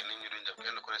bi tàkkee nit ñi duñ def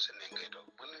kenn ku ne sa néeg ngay toog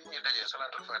bu nit ñi dajee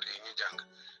salaatul faatiha yi ñuy jàng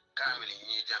kaamil yi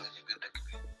ñuy jàng ci biir dëkk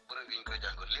bi bërëb yi ñu koy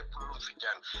jàng lépp lu mu fi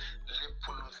jàng lépp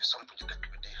lu mu fi samp ci dëkk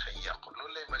bi day xëy yàqu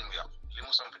loolu lay bañ mu yàqu li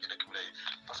mu samp ci dëkk bi lay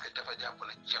parce que dafa jàpp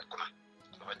ne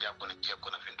ceebku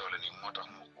na fi ndoole nii moo tax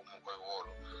mu koy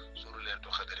woolu suuru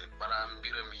Laylatul Qadri balaa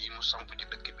mbiram yi mu samp ci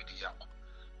dëkk bi di yàqu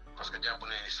parce que jàpp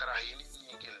ne ni sarax yi nit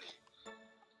ñi génnee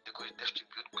di koy def ci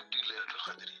biir guddig Laylatul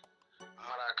Qadri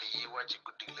malaaka yi wàcc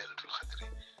guddig Laylatul Qadri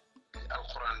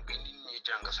alquran bi nit ñi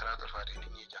jàng salaatul faatiha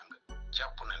nit ñi jàng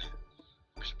jàpp na ne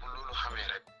bis bu loolu xamee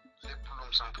rek lépp lu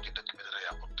mu samp ci dëkk bi dana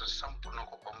yàqu te samp na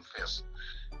ko ba mu fees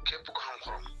képp ko xam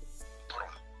xorom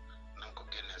na nga ko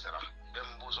génnee sarax dem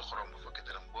mbuusu xorom bu fukki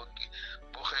dërëm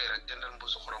boo xëy rek jëndal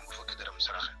mbuusu xorom bu fukki dërëm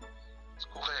saraxe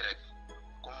ku xëy rek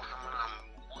ku mu xam mën a am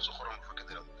mbuusu xorom bu fukki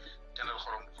dërëm jëndal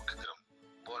xorom bu fukki dërëm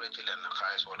boole ci lenn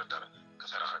xaalis wala dara nga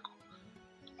saraxe ko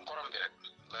xorom bi rek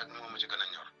laaj moo ma ci gën a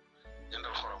ñor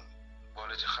jëndal xorom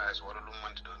boole ci xaalis wala lu mu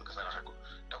mënti doon nga saraxe ko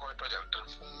da koy tojal te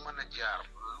fu mu mën a jaar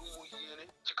lu mu yéene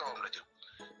ci kawam la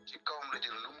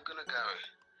jëm lu mu gën a gaawee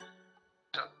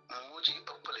te moo ci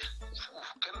ëppale fuuf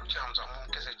kenn du ci am sax moom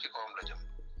kese ci kawam la jëm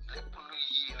lépp luy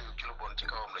yéene ci lu bon ci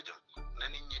kawam la jëm na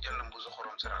nit ñi jënd mbuusu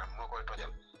xorom saraxe moo koy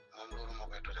tojal moom loolu moo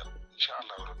koy tojal incha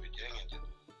allahu rabbi jërë ngeen jëf.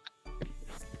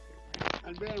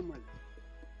 Albert man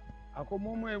ako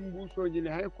momo e mbusoji ne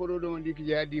hay koɗo ɗo ndiki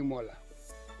jeeyaɗi mola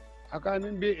aka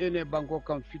min be ene banko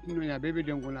kam fitnoña ɓeɓe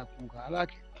denguna kum ka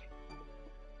alake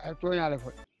ay toñale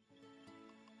foɗ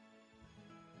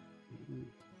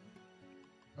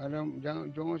waɗam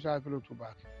jongo sakilo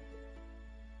tubake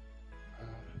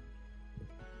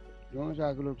jongo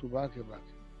sakilo tubake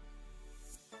bake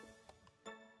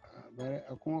bare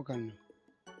a kuŋo kan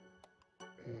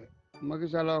Macky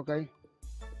Sall o kay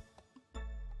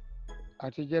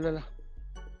ati jelela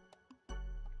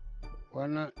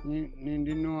wana ni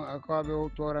ndinno akaɓe o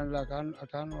torande la kan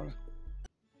atanola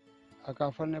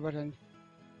aka fanne batandi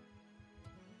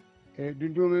e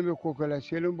dinto men ɓe kokala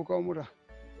selum bu kawmuta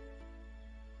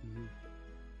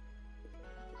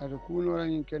ata kunola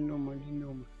ñin kennoma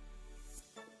ndinnoma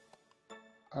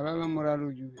alala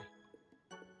moraluji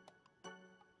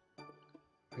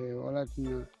ɓe e wala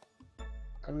tina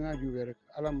alga juuɓe rek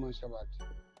alamma sabati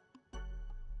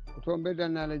to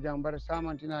beddannale jang bara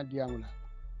samantina diyamula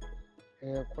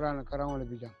e qur'ana karamole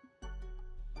bi jang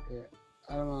e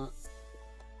alama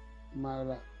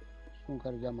mala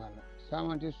sunkar jamala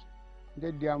samanti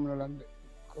nde diyamula lambe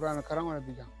qur'ana karamole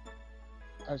bi jang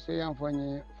aseyan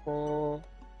foñe fo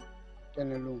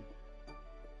tene lum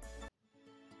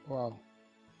waaw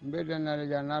beddannale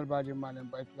jang nal badi malen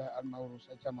baytula almawru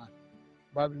sa jaman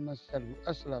babil masalu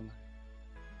assalamu